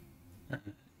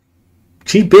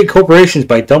 Cheat big corporations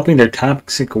by dumping their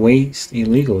toxic waste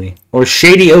illegally. Or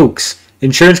Shady Oaks.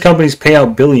 Insurance companies pay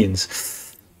out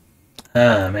billions.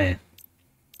 Ah, man.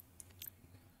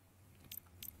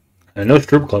 No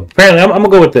strip club. Apparently, I'm going to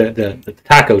go with the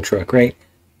taco truck, right?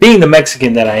 Being the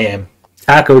Mexican that I am.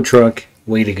 Taco truck,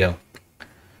 way to go.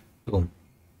 Boom.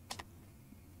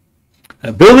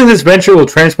 Building this venture will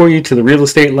transport you to the real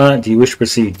estate lot. Do you wish to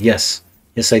proceed? Yes.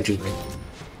 Yes, I do.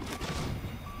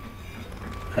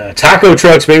 Taco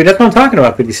trucks, baby. That's what I'm talking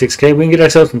about, 56K. We can get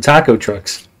ourselves some taco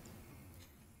trucks.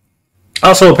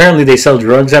 Also, apparently, they sell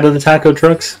drugs out of the taco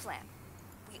trucks.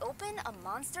 We open a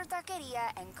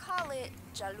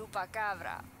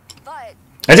chupacabra. But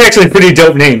That's actually a pretty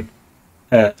dope name.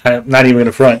 I'm not even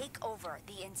gonna front. take over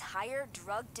the entire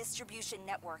drug distribution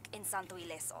network in Santo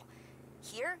Ileso.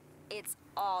 Here, it's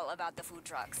all about the food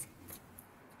trucks.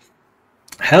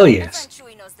 Hell My yes.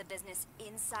 friend Chewy knows the business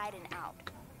inside and out.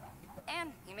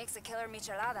 And he makes a killer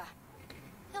michelada.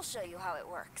 He'll show you how it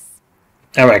works.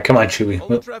 All right, come on, Chewy. All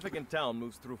the traffic in town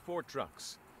moves through 4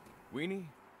 trucks. Weenie,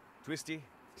 Twisty,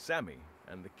 Sammy,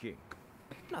 and the King.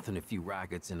 Nothing a few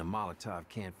rockets and a Molotov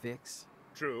can't fix.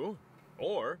 True.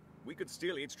 Or we could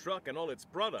steal each truck and all its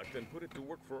product and put it to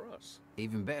work for us.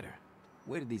 Even better.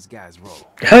 Where do these guys roll?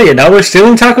 Hell yeah! Now we're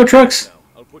stealing taco trucks. Now,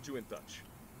 I'll put you in touch.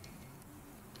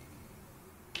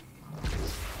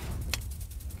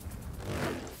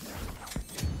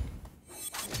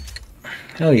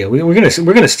 Hell yeah! We're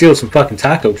gonna steal some fucking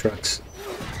taco trucks.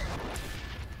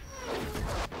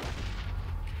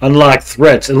 Unlock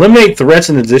threats. Eliminate threats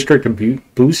in the district to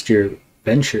boost your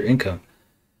venture income.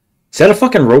 Is that a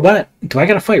fucking robot? Do I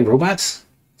gotta fight robots?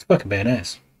 It's fucking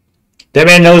badass. That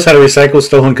man knows how to recycle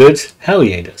stolen goods? Hell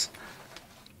yeah, he does.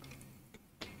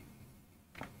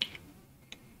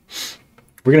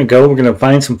 We're gonna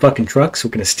find some fucking trucks.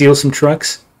 We're gonna steal some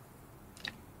trucks.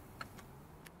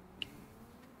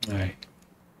 Alright.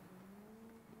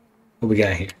 What we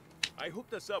got here? I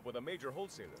hooked us up with a major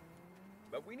wholesaler.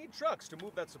 But we need trucks to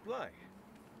move that supply.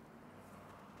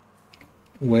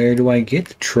 Where do I get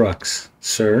the trucks,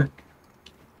 sir?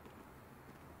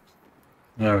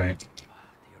 Alright.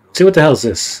 See what the hell is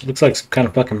this? Looks like some kind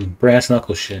of fucking brass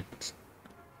knuckle shit.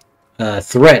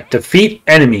 Threat. Defeat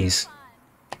enemies.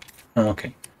 Oh,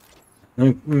 okay.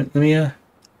 Let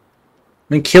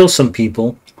me kill some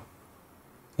people.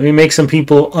 Let me make some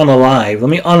people unalive. Let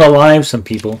me unalive some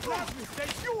people.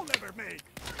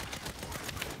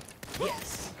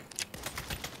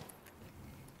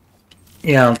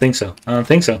 Yeah, I don't think so. I don't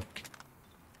think so.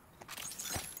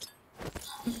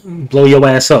 Blow your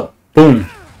ass up. Boom.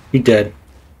 You dead.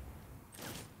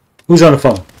 Who's on the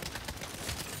phone?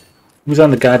 Who's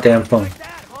on the goddamn phone?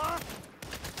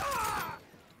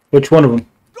 Which one of them?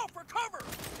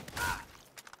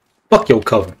 Fuck your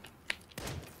cover.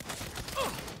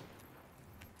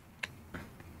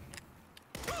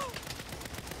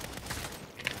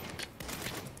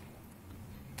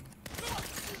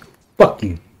 Fuck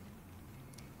you.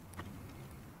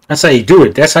 That's how you do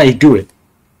it. That's how you do it.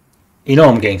 You know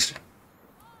I'm gangster.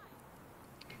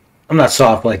 I'm not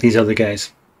soft like these other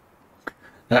guys.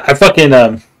 I fucking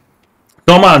so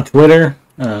I'm on Twitter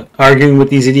arguing with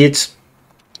these idiots,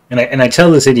 and I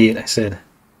tell this idiot, I said,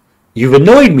 "You've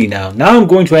annoyed me now. Now I'm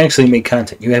going to actually make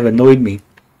content. You have annoyed me.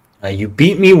 You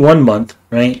beat me 1 month,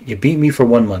 right? You beat me for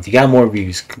 1 month. You got more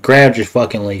views.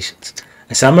 Congratulations."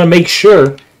 I said, "I'm gonna make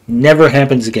sure it never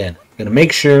happens again. I'm gonna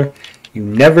make sure you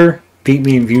never beat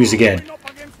me in views again."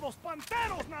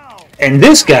 And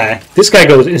this guy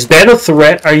goes, "Is that a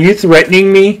threat? Are you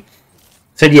threatening me?"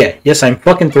 I said, "Yeah, yes, I'm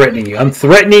fucking threatening you. I'm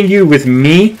threatening you with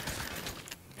me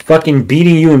fucking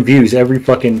beating you in views every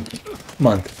fucking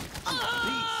month.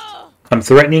 I'm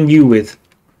threatening you with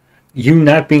you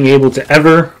not being able to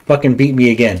ever fucking beat me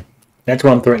again. That's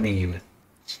what I'm threatening you with."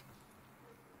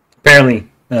 Apparently,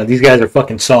 these guys are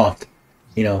fucking soft.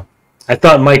 You know, I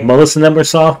thought Mike Mullis and them were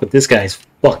soft, but this guy's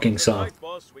fucking soft. Right,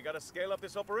 boss, we gotta scale up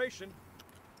this operation.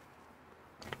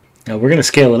 Now, we're going to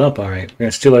scale it up, alright. We're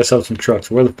going to steal ourselves some trucks.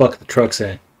 Where the fuck are the trucks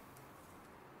at?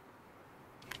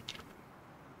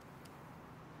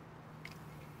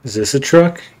 Is this a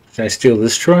truck? Should I steal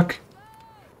this truck?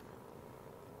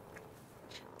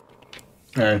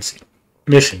 It's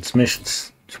missions.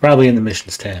 It's probably in the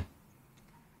missions tab.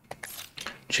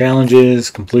 Challenges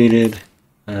completed.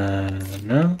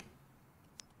 No.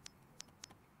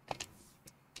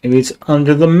 Maybe it's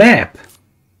under the map.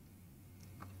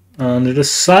 Under the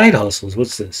side hustles.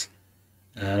 What's this?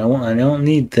 I don't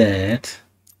need that.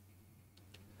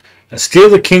 Steal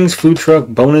the King's food truck.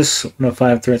 Bonus 1 of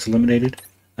 5 threats eliminated.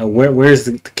 Where's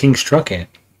the King's truck at?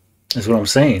 That's what I'm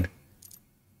saying.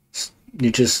 You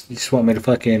just want me to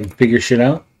fucking figure shit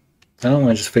out? I don't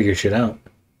want to just figure shit out.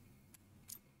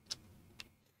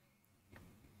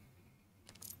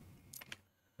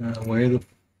 Where the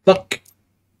fuck?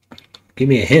 Give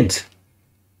me a hint.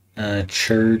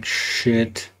 Church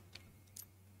shit.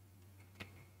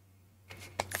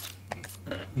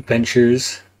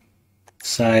 Ventures.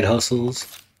 Side hustles.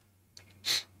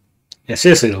 Yeah,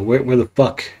 seriously though, where the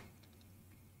fuck?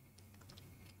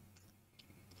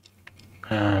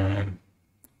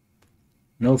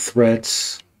 No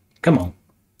threats. Come on.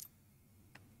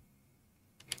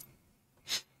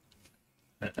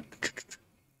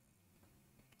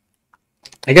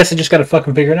 I guess I just gotta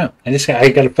fucking figure it out. I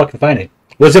gotta fucking find it.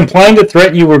 Was implying the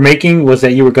threat you were making was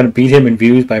that you were going to beat him in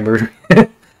views by murder?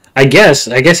 I guess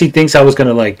he thinks I was going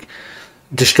to like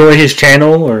destroy his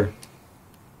channel or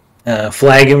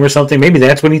flag him or something. Maybe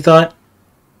that's what he thought.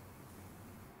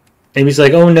 Maybe he's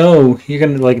like, oh no, you're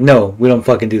going to like, no, we don't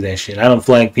fucking do that shit. I don't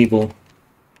flag people.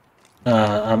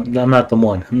 I'm not the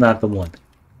one. I'm not the one.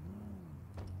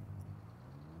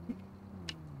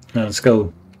 Now let's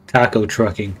go taco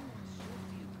trucking.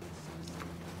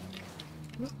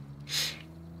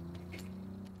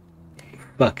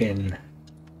 Fucking...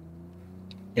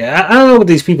 Yeah, I don't know what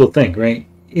these people think, right?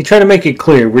 You try to make it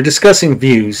clear. We're discussing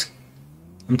views.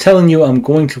 I'm telling you I'm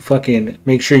going to fucking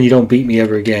make sure you don't beat me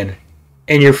ever again.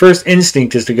 And your first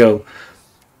instinct is to go,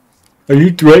 are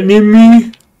you threatening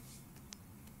me?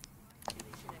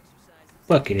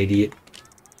 Fucking idiot.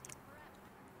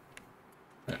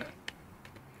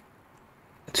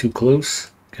 Too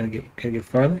close. Gotta get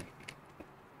farther.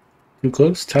 Too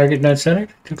close. Target not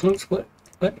centered. Too close. What?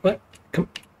 Come.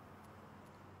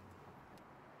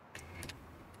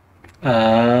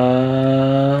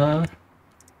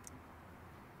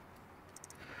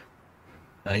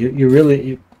 You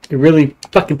really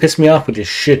fucking pissed me off with this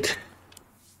shit.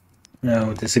 No,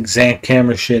 with this exact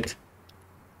camera shit.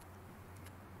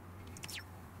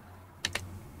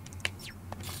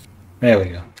 There we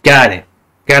go. Got it.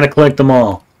 Gotta collect them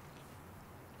all.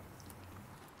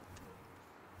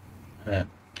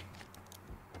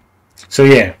 So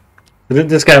yeah,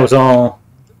 this guy was all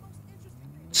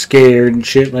scared and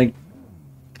shit. Like,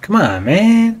 come on,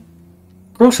 man,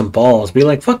 grow some balls. Be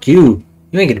like, fuck you.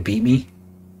 You ain't gonna beat me.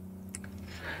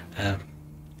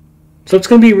 So it's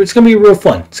gonna be real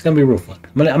fun. It's gonna be real fun.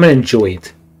 I'm gonna enjoy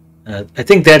it. I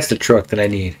think that's the truck that I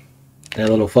need. That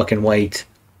little fucking white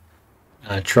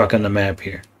truck on the map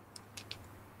here.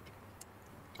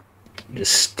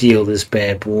 Just steal this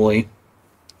bad boy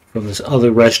from this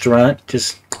other restaurant.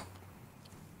 Just,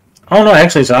 oh no,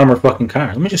 actually it's an armored fucking car.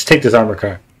 Let me just take this armored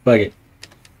car. Fuck it.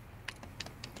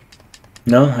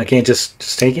 No, I can't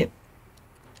just take it.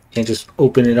 Can't just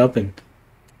open it up and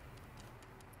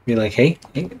be like, hey,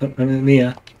 let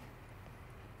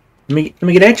me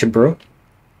get at you, bro.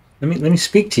 Let me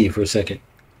speak to you for a second.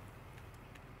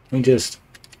 Let me just,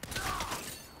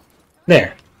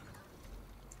 there.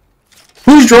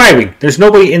 Who's driving? There's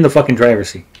nobody in the fucking driver's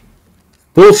seat.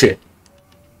 Bullshit.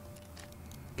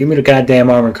 Give me the goddamn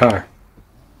armored car.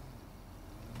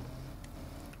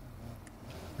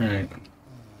 Alright.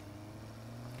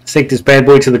 Let's take this bad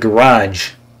boy to the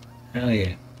garage. Hell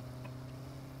yeah.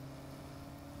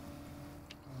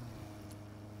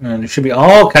 There should be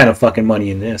all kind of fucking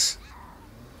money in this.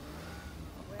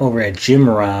 Over at Jim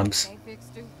Rob's.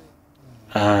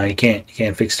 You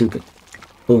can't fix stupid.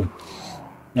 Boom.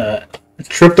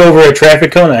 Tripped over a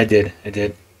traffic cone? I did.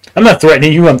 I'm not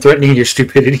threatening you, I'm threatening your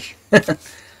stupidity.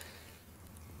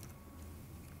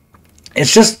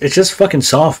 It's just fucking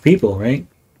soft people, right?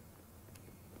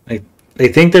 They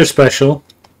think they're special.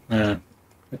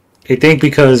 They think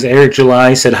because Eric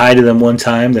July said hi to them one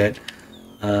time that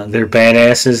they're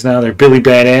badasses now. They're Billy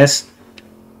Badass.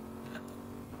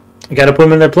 You gotta put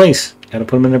them in their place.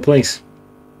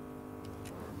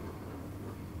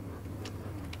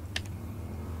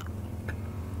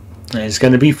 And it's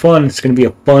gonna be fun. It's gonna be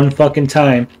a fun fucking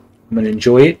time. I'm gonna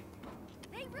enjoy it.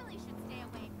 They really should stay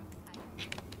away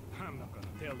from I'm not gonna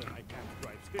tell them I can't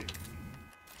drive stick.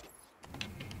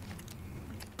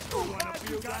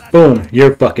 Boom,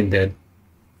 you're fucking dead.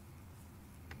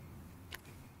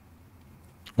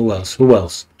 Who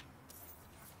else?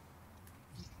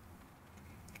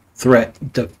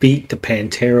 Threat, defeat the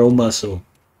Pantero muscle.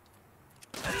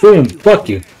 Boom, fuck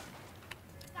you.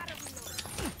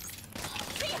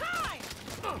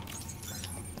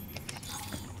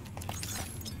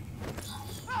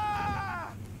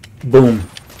 Boom.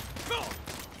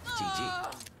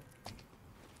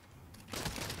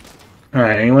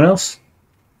 Alright, anyone else?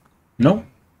 No?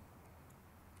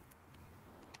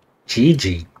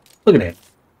 GG. Look at that.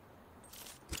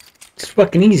 It's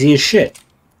fucking easy as shit.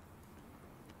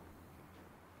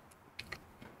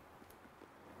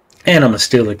 And I'm gonna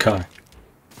steal the car.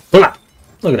 Blah!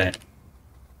 Look at that.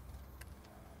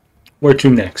 Where to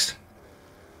next?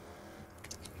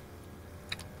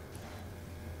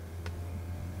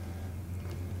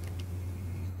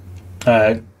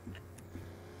 Yeah,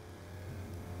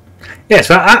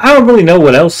 so I don't really know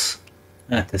what else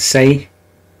to say.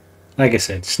 Like I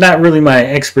said, it's not really my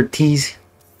expertise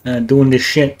doing this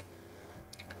shit.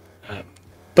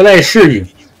 But I assure you,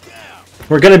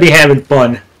 we're going to be having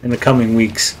fun in the coming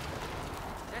weeks.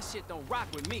 That shit don't rock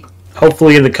with me.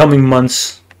 Hopefully in the coming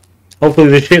months. Hopefully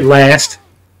this shit lasts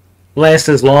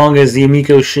as long as the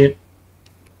Amico shit.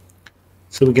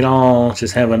 so we can all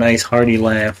just have a nice hearty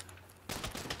laugh.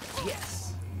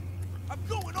 Yes. I'm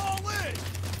going all in.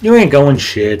 You ain't going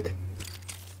shit.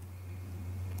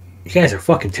 You guys are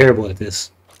fucking terrible at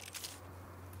this.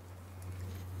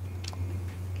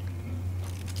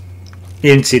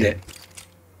 You didn't see that.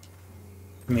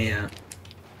 Let me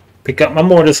pick up my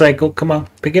motorcycle. Come on,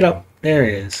 pick it up. There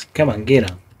it is. Come on, get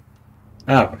him.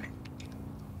 Alright.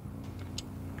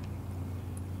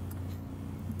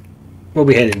 Where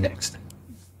we headed next?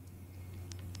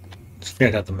 Let's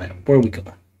check out the map. Where are we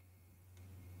going?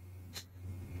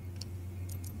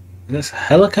 Is this a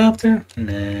helicopter?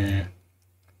 Nah.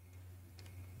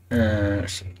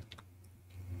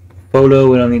 Photo,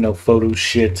 we don't need no photo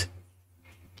shit.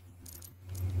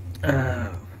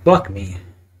 Fuck me.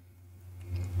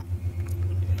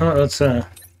 Oh, let's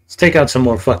take out some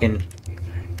more fucking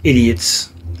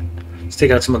idiots. Let's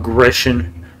take out some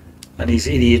aggression on these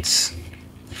idiots.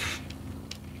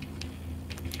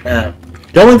 The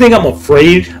only thing I'm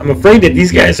afraid that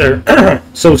these guys are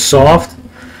so soft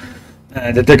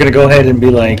that they're gonna go ahead and be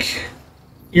like,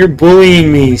 "You're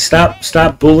bullying me.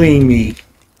 Stop bullying me.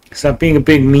 Stop being a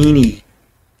big meanie."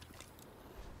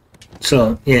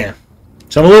 So yeah,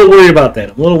 so I'm a little worried about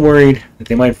that. I'm a little worried that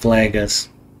they might flag us,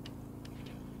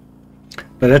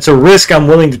 but that's a risk I'm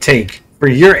willing to take for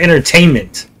your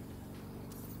entertainment.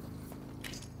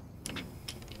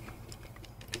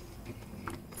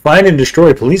 Find and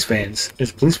destroy police vans. There's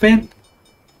a police van?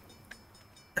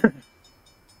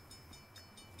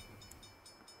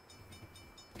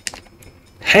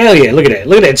 Hell yeah, look at that.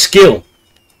 Look at that skill.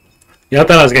 Yeah, I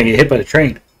thought I was going to get hit by the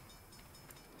train.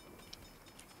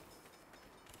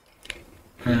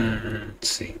 Let's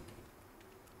see.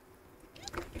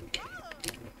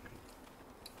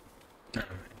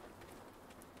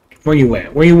 Where you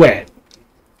at? Where you at?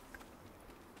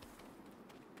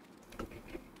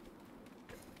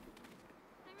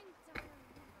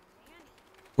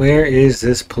 Where is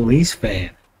this police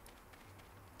van?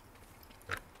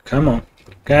 Come on.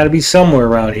 Gotta be somewhere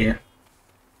around here.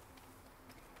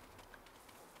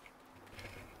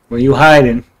 Where you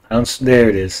hiding? There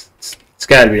it is. It's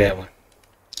gotta be that one.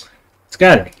 It's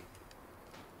gotta be.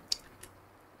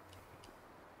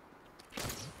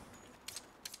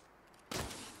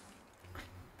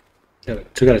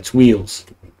 Took out its wheels.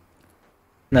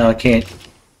 Now I can't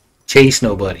chase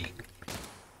nobody.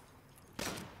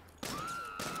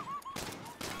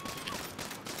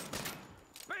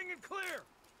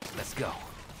 Let's go.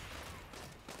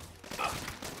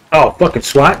 Oh, fucking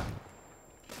SWAT?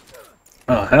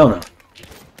 Oh, hell no.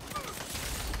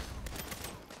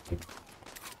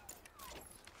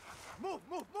 Move.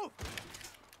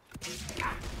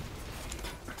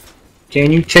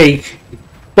 Can you take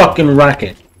fucking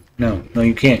rocket? No,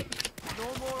 you can't. No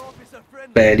more officer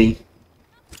friendly. Baddie.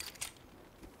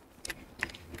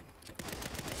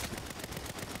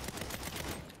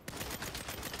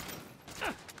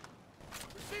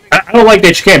 I don't like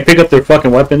that you can't pick up their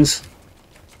fucking weapons.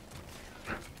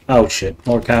 Oh shit,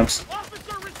 more cops.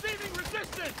 Officer receiving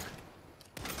resistance.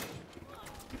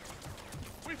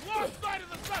 We've lost sight of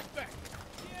the suspect.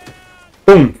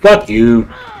 Boom, fuck you.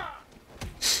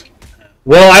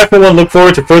 Well, I for one look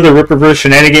forward to further Ripperverse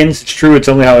shenanigans. It's true, it's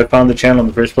only how I found the channel in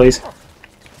the first place.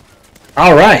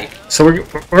 Alright, so we're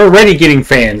already getting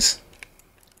fans.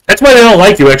 That's why they don't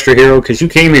like you, Extra Hero, because you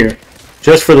came here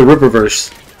just for the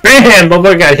Ripperverse. Bam!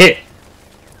 Motherfucker got hit.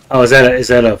 Oh, is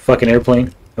that a fucking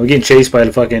airplane? Are we getting chased by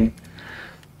the fucking...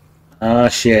 Ah,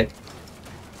 shit.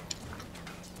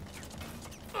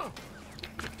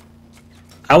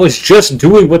 I was just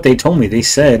doing what they told me. They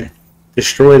said,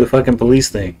 destroy the fucking police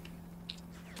thing.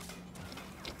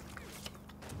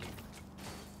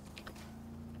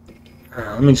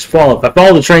 Let me just follow. If I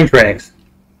follow the train tracks,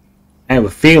 I have a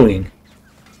feeling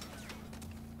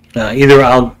either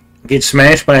I'll get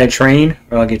smashed by a train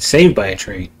or I'll get saved by a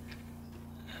train.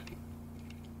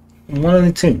 One of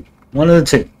the two. One of the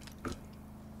two.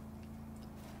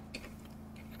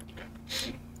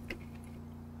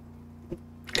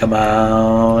 Come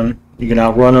on. You can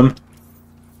outrun them.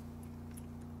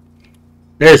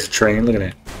 There's the train. Look at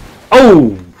that.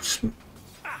 Oh!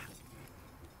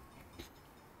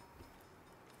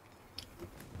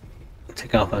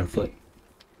 Take off on foot.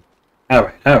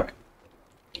 Alright, alright.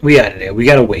 We out of there. We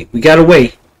gotta wait. We gotta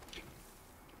wait.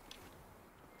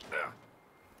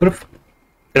 What if...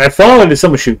 Did I fall or did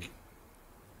someone shoot me?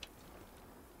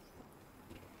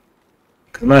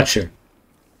 I'm not sure.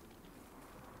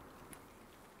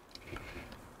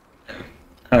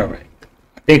 Alright.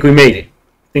 I think we made it.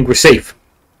 I think we're safe.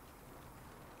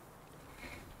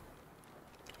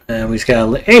 And we just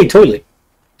gotta... Hey, toilet!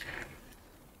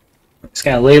 Just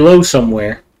gotta lay low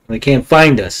somewhere. They can't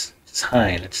find us. Just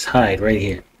hide. Just hide right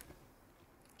here.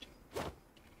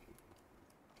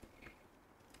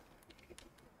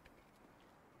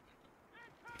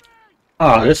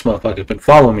 Oh, this motherfucker's been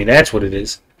following me. That's what it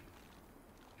is.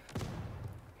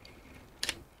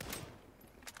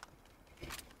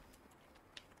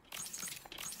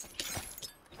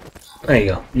 There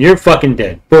you go. You're fucking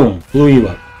dead. Boom. Blew you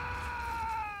up.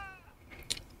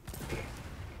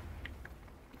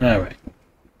 Alright.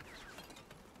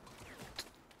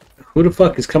 Who the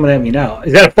fuck is coming at me now?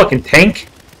 Is that a fucking tank?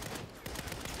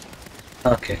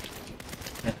 Okay.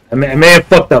 I may have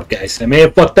fucked up, guys. I may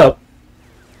have fucked up.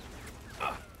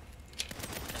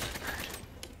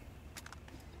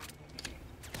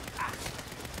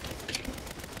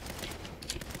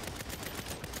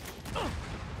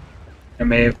 I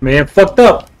may have fucked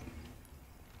up.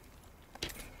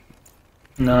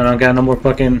 No, I don't got no more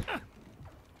fucking...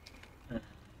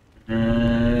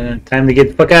 time to get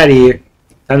the fuck out of here.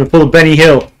 Time to pull a Benny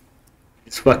Hill.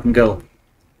 Let's fucking go.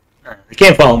 They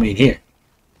can't follow me in here.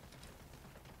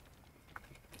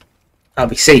 I'll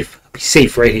be safe. I'll be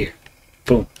safe right here.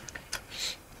 Boom.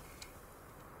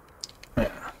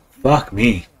 Fuck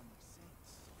me.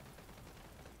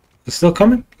 It's still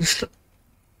coming?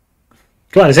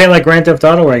 Come on, this ain't like Grand Theft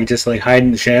Auto where I can just like hide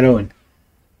in the shadow and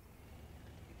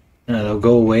they'll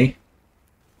go away.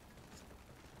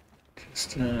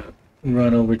 Just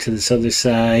run over to this other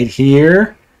side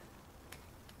here.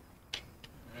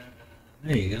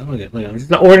 There you go. Look at I'm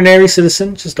just an ordinary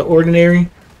citizen. Just an ordinary.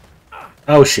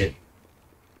 Oh shit.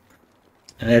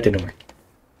 That didn't work.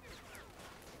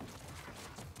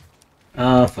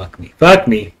 Oh fuck me. Fuck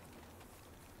me.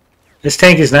 This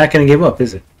tank is not going to give up,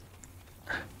 is it?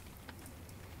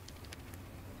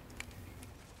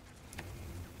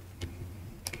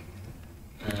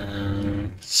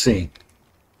 Let's see.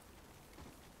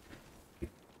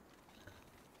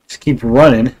 Just keep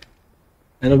running,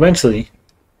 and eventually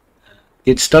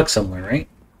get stuck somewhere, right?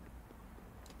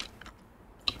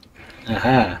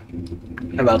 Aha!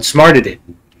 I've outsmarted it.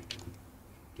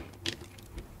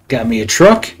 Got me a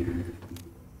truck.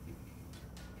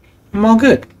 I'm all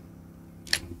good.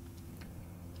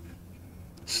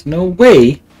 There's no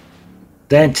way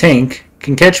that tank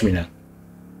can catch me now.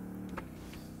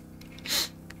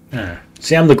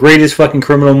 See, I'm the greatest fucking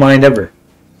criminal mind ever.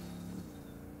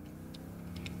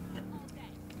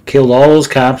 Killed all those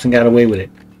cops and got away with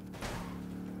it.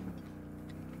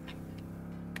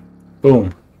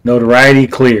 Boom. Notoriety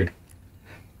cleared.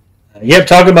 Yep,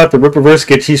 talking about the Ripperverse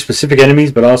gets you specific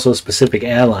enemies, but also specific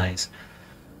allies.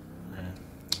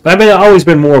 But I've always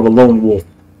been more of a lone wolf.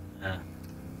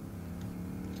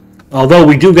 Although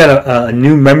we do got a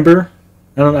new member.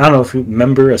 I don't know if you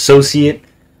member, associate,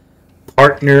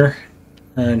 partner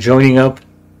joining up.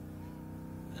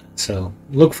 So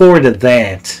look forward to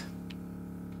that.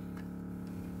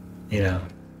 You know,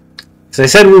 as I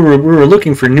said, we were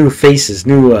looking for new faces,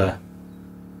 new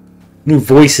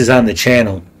voices on the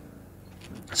channel.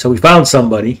 So we found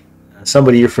somebody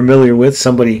you're familiar with,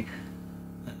 somebody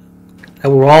that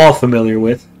we're all familiar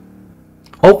with.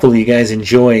 Hopefully you guys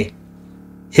enjoy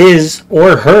his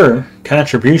or her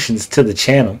contributions to the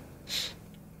channel.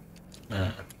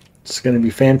 It's going to be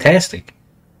fantastic.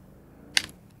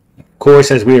 Of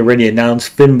course, as we already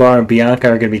announced, Finbar and Bianca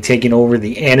are going to be taking over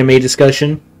the anime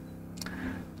discussion.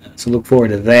 So look forward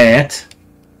to that.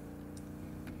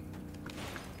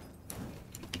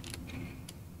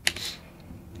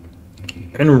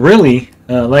 And really,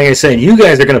 like I said, you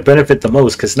guys are going to benefit the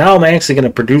most because now I'm actually going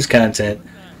to produce content.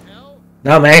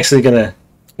 Now I'm actually going to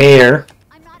care.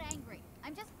 I'm not angry.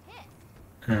 I'm just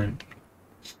pissed.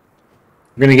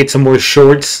 We're going to get some more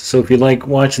shorts. So if you like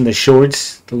watching the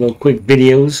shorts, the little quick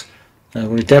videos,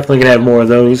 we're definitely going to have more of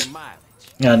those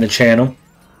on the channel.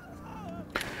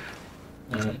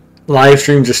 Live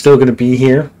streams are still going to be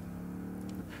here.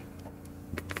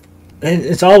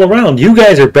 It's all around. You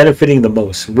guys are benefiting the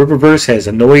most. Riververse has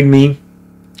annoyed me,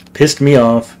 pissed me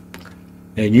off,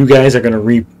 and you guys are going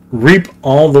to reap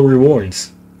all the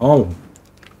rewards. All of them.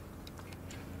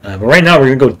 But right now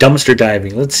we're going to go dumpster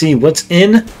diving. Let's see what's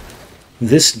in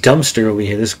this dumpster over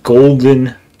here. This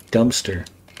golden dumpster.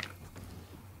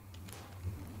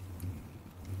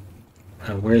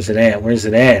 Where's it at? Where's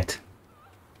it at?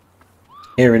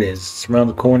 Here it is. It's around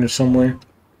the corner somewhere.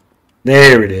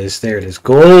 There it is. There it is.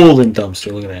 Golden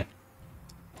dumpster. Look at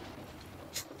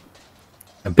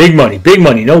that. Big money. Big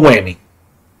money. No whammy.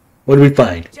 What do we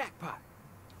find?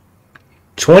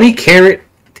 20 carat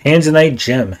Tanzanite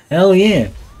gem. Hell yeah.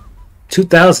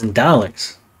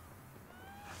 $2,000.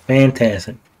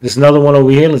 Fantastic. There's another one over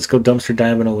here. Let's go dumpster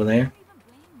diving over there.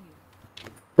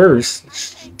 First,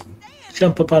 let's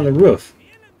jump up on the roof.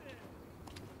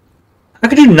 How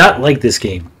could you not like this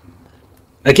game?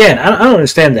 Again, I don't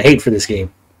understand the hate for this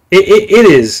game. It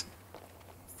is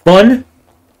fun.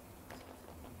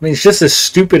 I mean, it's just as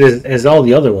stupid as all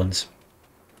the other ones.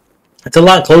 It's a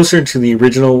lot closer to the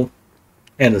original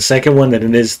and the second one than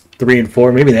it is 3 and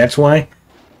 4. Maybe that's why.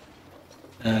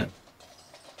 What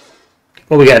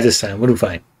we got this time? What do we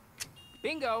find?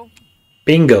 Bingo.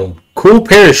 Bingo. Cool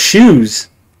pair of shoes.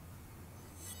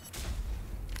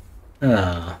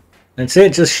 That's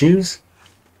it? Just shoes?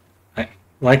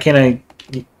 Why can't I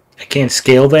can't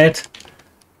scale that?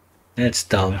 That's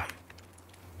dumb.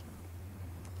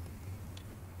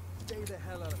 Stay the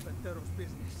hell out of Pantero's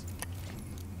business.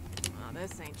 Oh,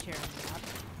 this ain't cheering me up.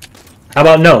 How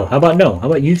about no? How about no? How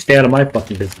about you stay out of my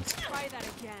fucking business? Try that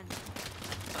again.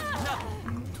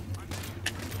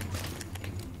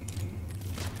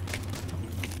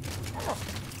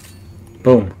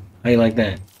 Boom. How you like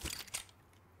that?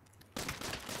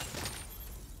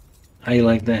 How you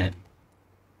like that?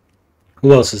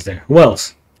 Who else is there? Who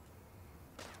else?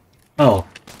 Oh.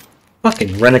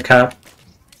 Fucking rent-a-cop.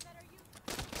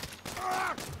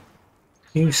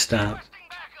 You stop.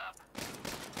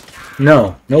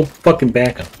 No. No fucking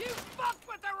backup.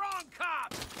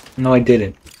 No, I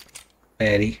didn't.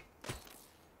 Fatty.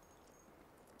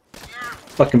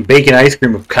 Fucking bacon ice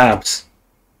cream with cops.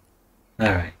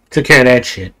 Alright. Took care of that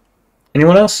shit.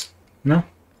 Anyone else? No?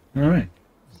 Alright.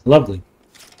 Lovely.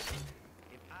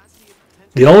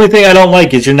 The only thing I don't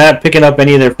like is you're not picking up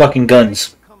any of their fucking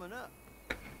guns.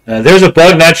 There's a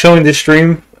bug not showing this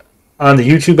stream on the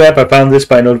YouTube app. I found this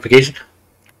by notification.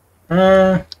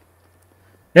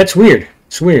 That's weird.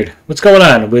 It's weird. What's going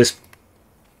on, Wisp?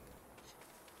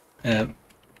 There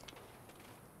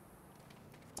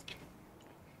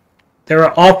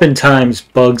are oftentimes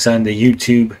bugs on the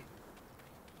YouTube.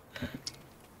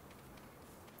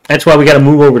 That's why we got to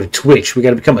move over to Twitch. We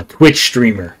got to become a Twitch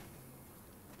streamer.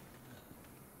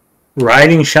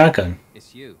 Riding shotgun.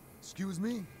 It's you. Excuse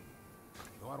me?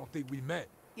 No, I don't think we met.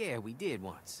 Yeah, we did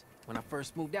once. When I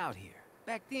first moved out here.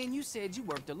 Back then, you said you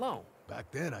worked alone. Back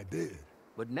then, I did.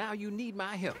 But now you need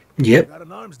my help. Yep. Got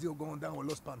an arms deal going down with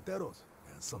Los Panteros.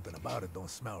 And something about it don't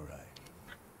smell right.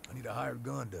 I need a hired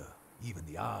gun to even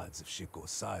the odds if shit goes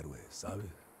sideways, sabe?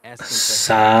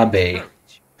 Sabe.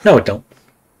 No, it don't.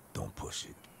 Don't push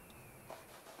it.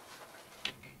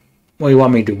 What do you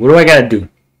want me to do? What do I gotta do?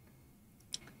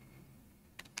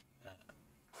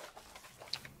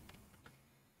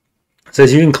 It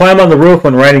says you can climb on the roof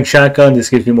when riding shotgun. This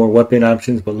gives you more weapon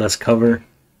options but less cover.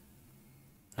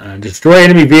 Destroy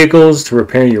enemy vehicles to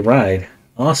repair your ride.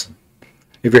 Awesome.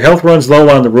 If your health runs low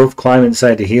on the roof, climb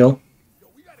inside to heal. Yo,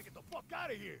 we gotta get the fuck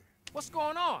out of here. What's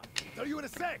going on? Tell you in a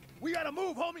sec. We gotta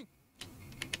move, homie.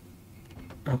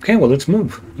 Okay, well let's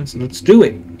move. Let's do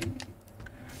it.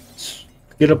 Let's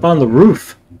get up on the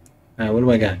roof. What do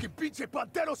I got? Pinche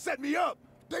Pantero set me up.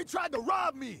 They tried to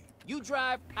rob me. You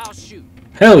drive, I'll shoot.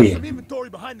 Hell yeah. Some inventory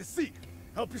behind the seat.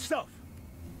 Help yourself.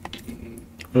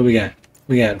 What do we got?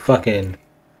 We got fucking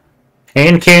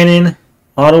hand cannon,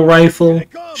 auto rifle,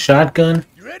 shotgun.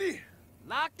 You ready?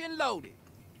 Locked and loaded.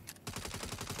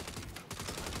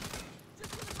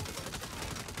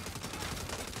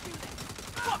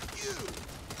 Fuck you.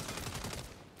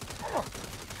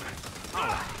 All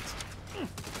right.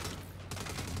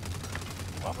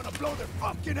 I'm gonna blow their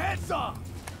fucking heads off.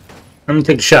 I'm gonna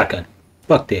take the shotgun.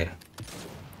 Fuck that.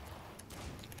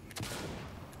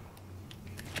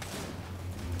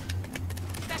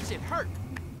 That shit hurt.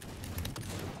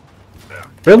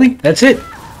 Really? That's it?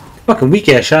 Fucking weak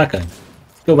ass shotgun.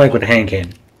 Let's go back with the hand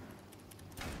cannon.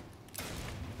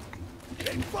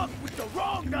 They fucked with the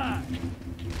wrong guy.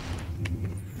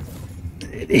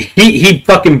 He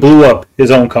fucking blew up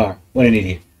his own car. What an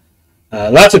idiot.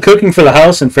 Lots of cooking for the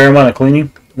house and fair amount of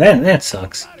cleaning. That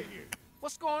sucks.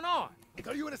 What's going on?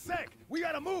 Tell you in a sec. We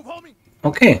gotta move, homie.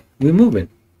 Okay, we're moving.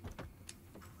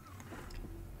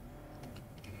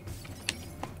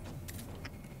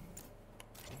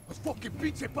 Those fucking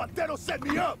pinche Pantero set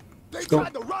me up. They go.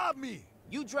 tried to rob me.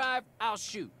 You drive, I'll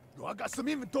shoot. Yo, I got some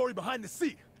inventory behind the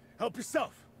seat. Help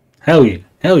yourself. Hell yeah.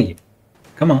 Hell yeah.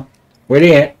 Come on. Where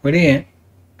they at? Where they at?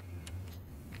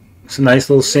 It's a nice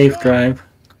little safe drive.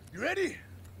 You ready?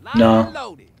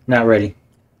 No. Not ready.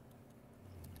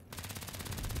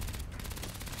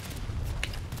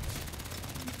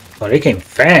 Oh, they came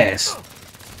fast.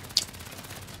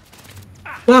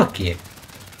 Fuck yeah.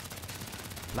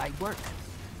 Light work.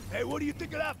 Hey, what do you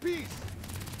think of that piece?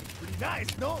 Pretty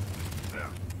nice, no?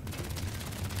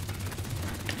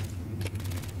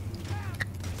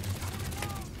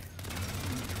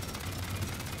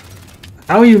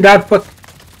 How are you not fuck?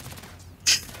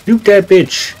 Shoot that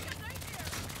bitch.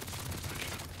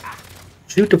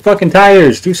 Shoot the fucking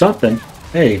tires. Do something.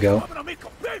 There you go. I'm gonna make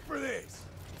 'em pay for this.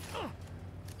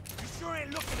 You sure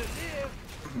ain't looking to live?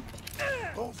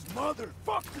 Those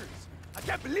motherfuckers. I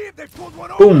can't believe they pulled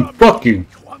one over Boom. on me. Fuck you.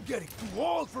 I'm getting too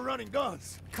old for running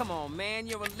guns. Come on, man,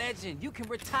 you're a legend. You can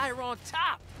retire on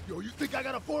top. Yo, you think I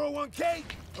got a 401k?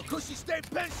 A cushy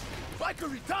state pension? If I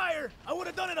could retire, I would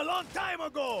have done it a long time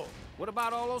ago. What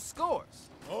about all those scores?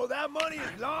 Oh, that money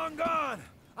is long gone.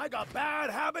 I got bad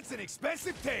habits and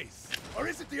expensive tastes. Or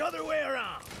is it the other way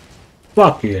around?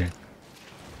 Fuck yeah.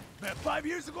 Man, 5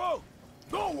 years ago,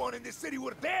 no one in this city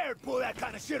would have dared pull that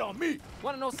kind of shit on me.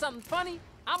 Wanna know something funny?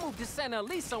 I moved to Santa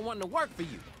Elisa wanting to work for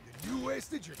you. You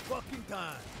wasted your fucking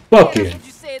time. Fuck Yeah, yeah. that's what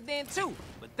you said then too.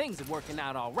 But things are working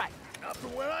out all right. Not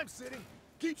from where I'm sitting.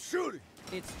 Keep shooting.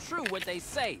 It's true what they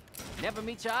say. Never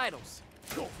meet your idols.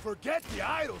 Don't forget the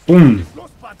idols. Boom. It's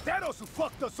Los Panteros who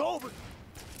fucked us over.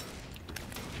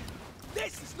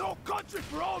 This is no country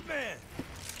for old men.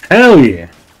 Hell yeah.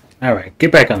 Alright, get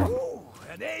back on. Ooh,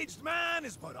 an aged man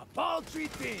is but a paltry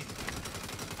thing.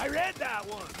 I read that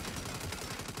one.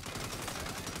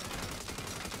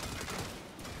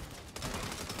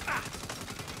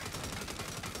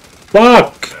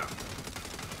 Fuck!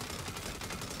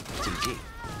 GG.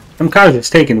 Them cars is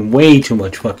taking way too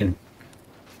much fucking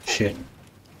shit.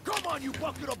 Come on, you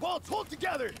bucket of bolts, hold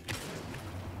together.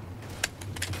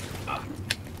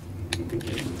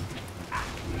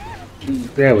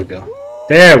 There we go.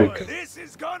 There we go. This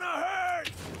is gonna hurt.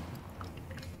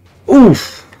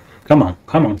 Oof! Come on,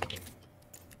 come on.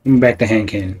 Give me back the hand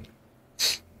cannon.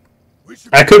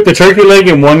 I cooked the turkey leg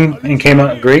in one and came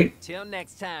out great. Till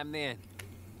next time then.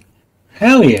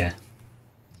 Hell yeah.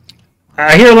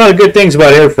 I hear a lot of good things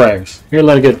about air fryers. Hear a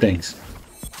lot of good things.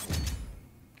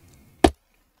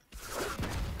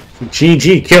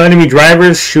 GG. Kill enemy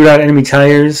drivers, shoot out enemy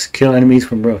tires, kill enemies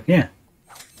from roof. Yeah.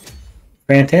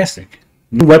 Fantastic.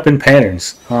 New weapon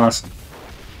patterns. Awesome.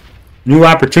 New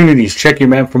opportunities. Check your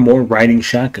map for more riding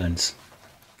shotguns.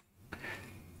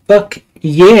 Fuck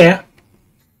yeah.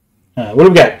 What do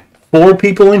we got? 4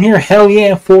 people in here? Hell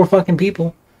yeah, 4 fucking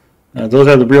people. Those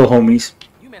are the real homies.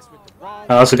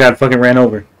 I also got fucking ran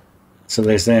over. So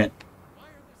there's that.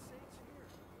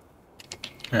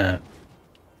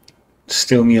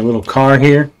 Steal me a little car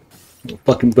here. Little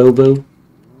fucking Bobo.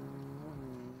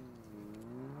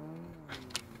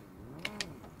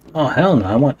 Oh hell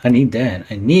no, I need that.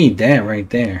 I need that right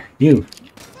there. You.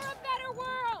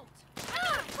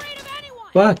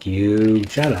 Fuck you.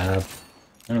 Shut up.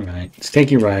 Alright. Let's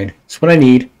take your ride. It's what I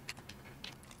need.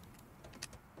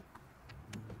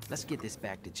 Let's get this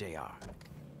back to JR.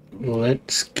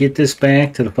 Let's get this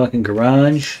back to the fucking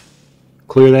garage.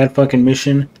 Clear that fucking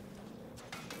mission.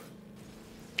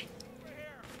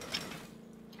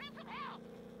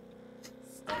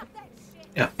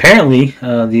 Apparently,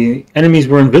 the enemies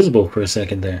were invisible for a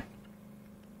second there.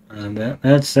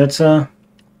 That's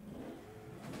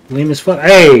lame as fuck.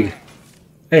 Hey!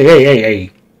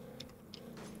 Hey!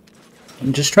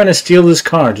 I'm just trying to steal this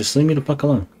car. Just leave me the fuck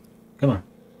alone. Come on.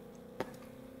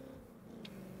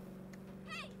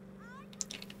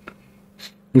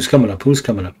 Who's coming up? Who's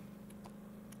coming up?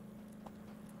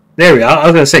 There we go. I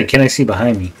was gonna say, can I see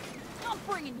behind me? I'm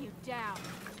bringing you down.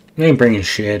 You ain't bringing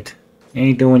shit. You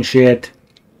ain't doing shit.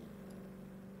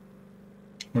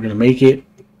 We're gonna make it.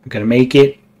 We're gonna make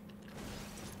it.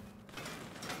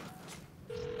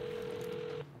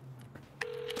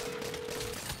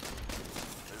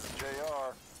 This is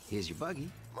JR. Here's your buggy.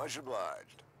 Much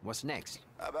obliged. What's next?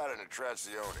 How about an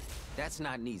Attrazione? That's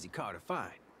not an easy car to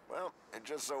find. Well, it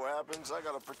just so happens I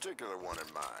got a particular one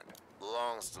in mind.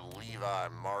 Belongs to Levi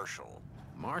Marshall.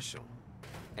 Marshall?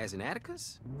 As in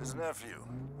Atticus? His nephew.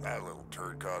 That little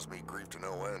turd caused me grief to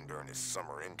no end during his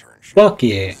summer internship. Fuck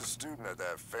yeah. He's a student at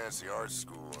that fancy art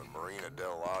school in Marina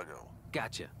del Lago.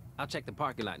 Gotcha. I'll check the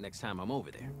parking lot next time I'm over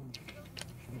there.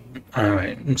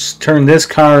 Alright, let's turn this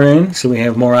car in so we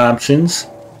have more options.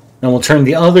 Then we'll turn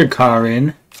the other car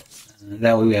in.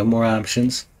 That way we have more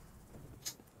options.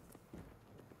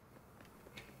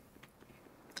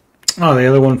 Oh, the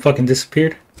other one fucking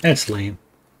disappeared? That's lame.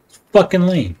 It's fucking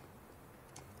lame.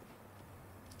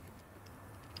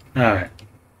 Alright.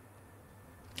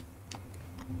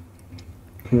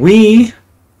 We've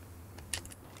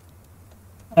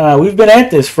been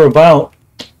at this for about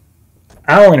an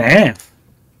hour and a half.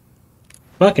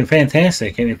 Fucking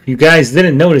fantastic. And if you guys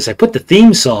didn't notice, I put the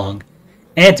theme song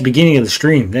at the beginning of the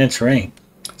stream. That's right.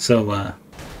 So,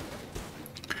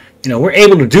 we're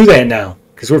able to do that now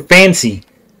because we're fancy.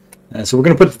 So we're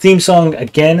going to put the theme song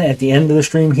again at the end of the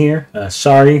stream here.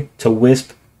 Sorry to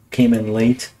Wisp, came in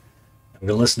late. We're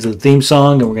going to listen to the theme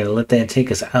song and we're going to let that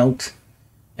take us out.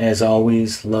 As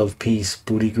always, love, peace,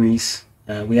 booty grease.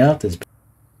 We out this.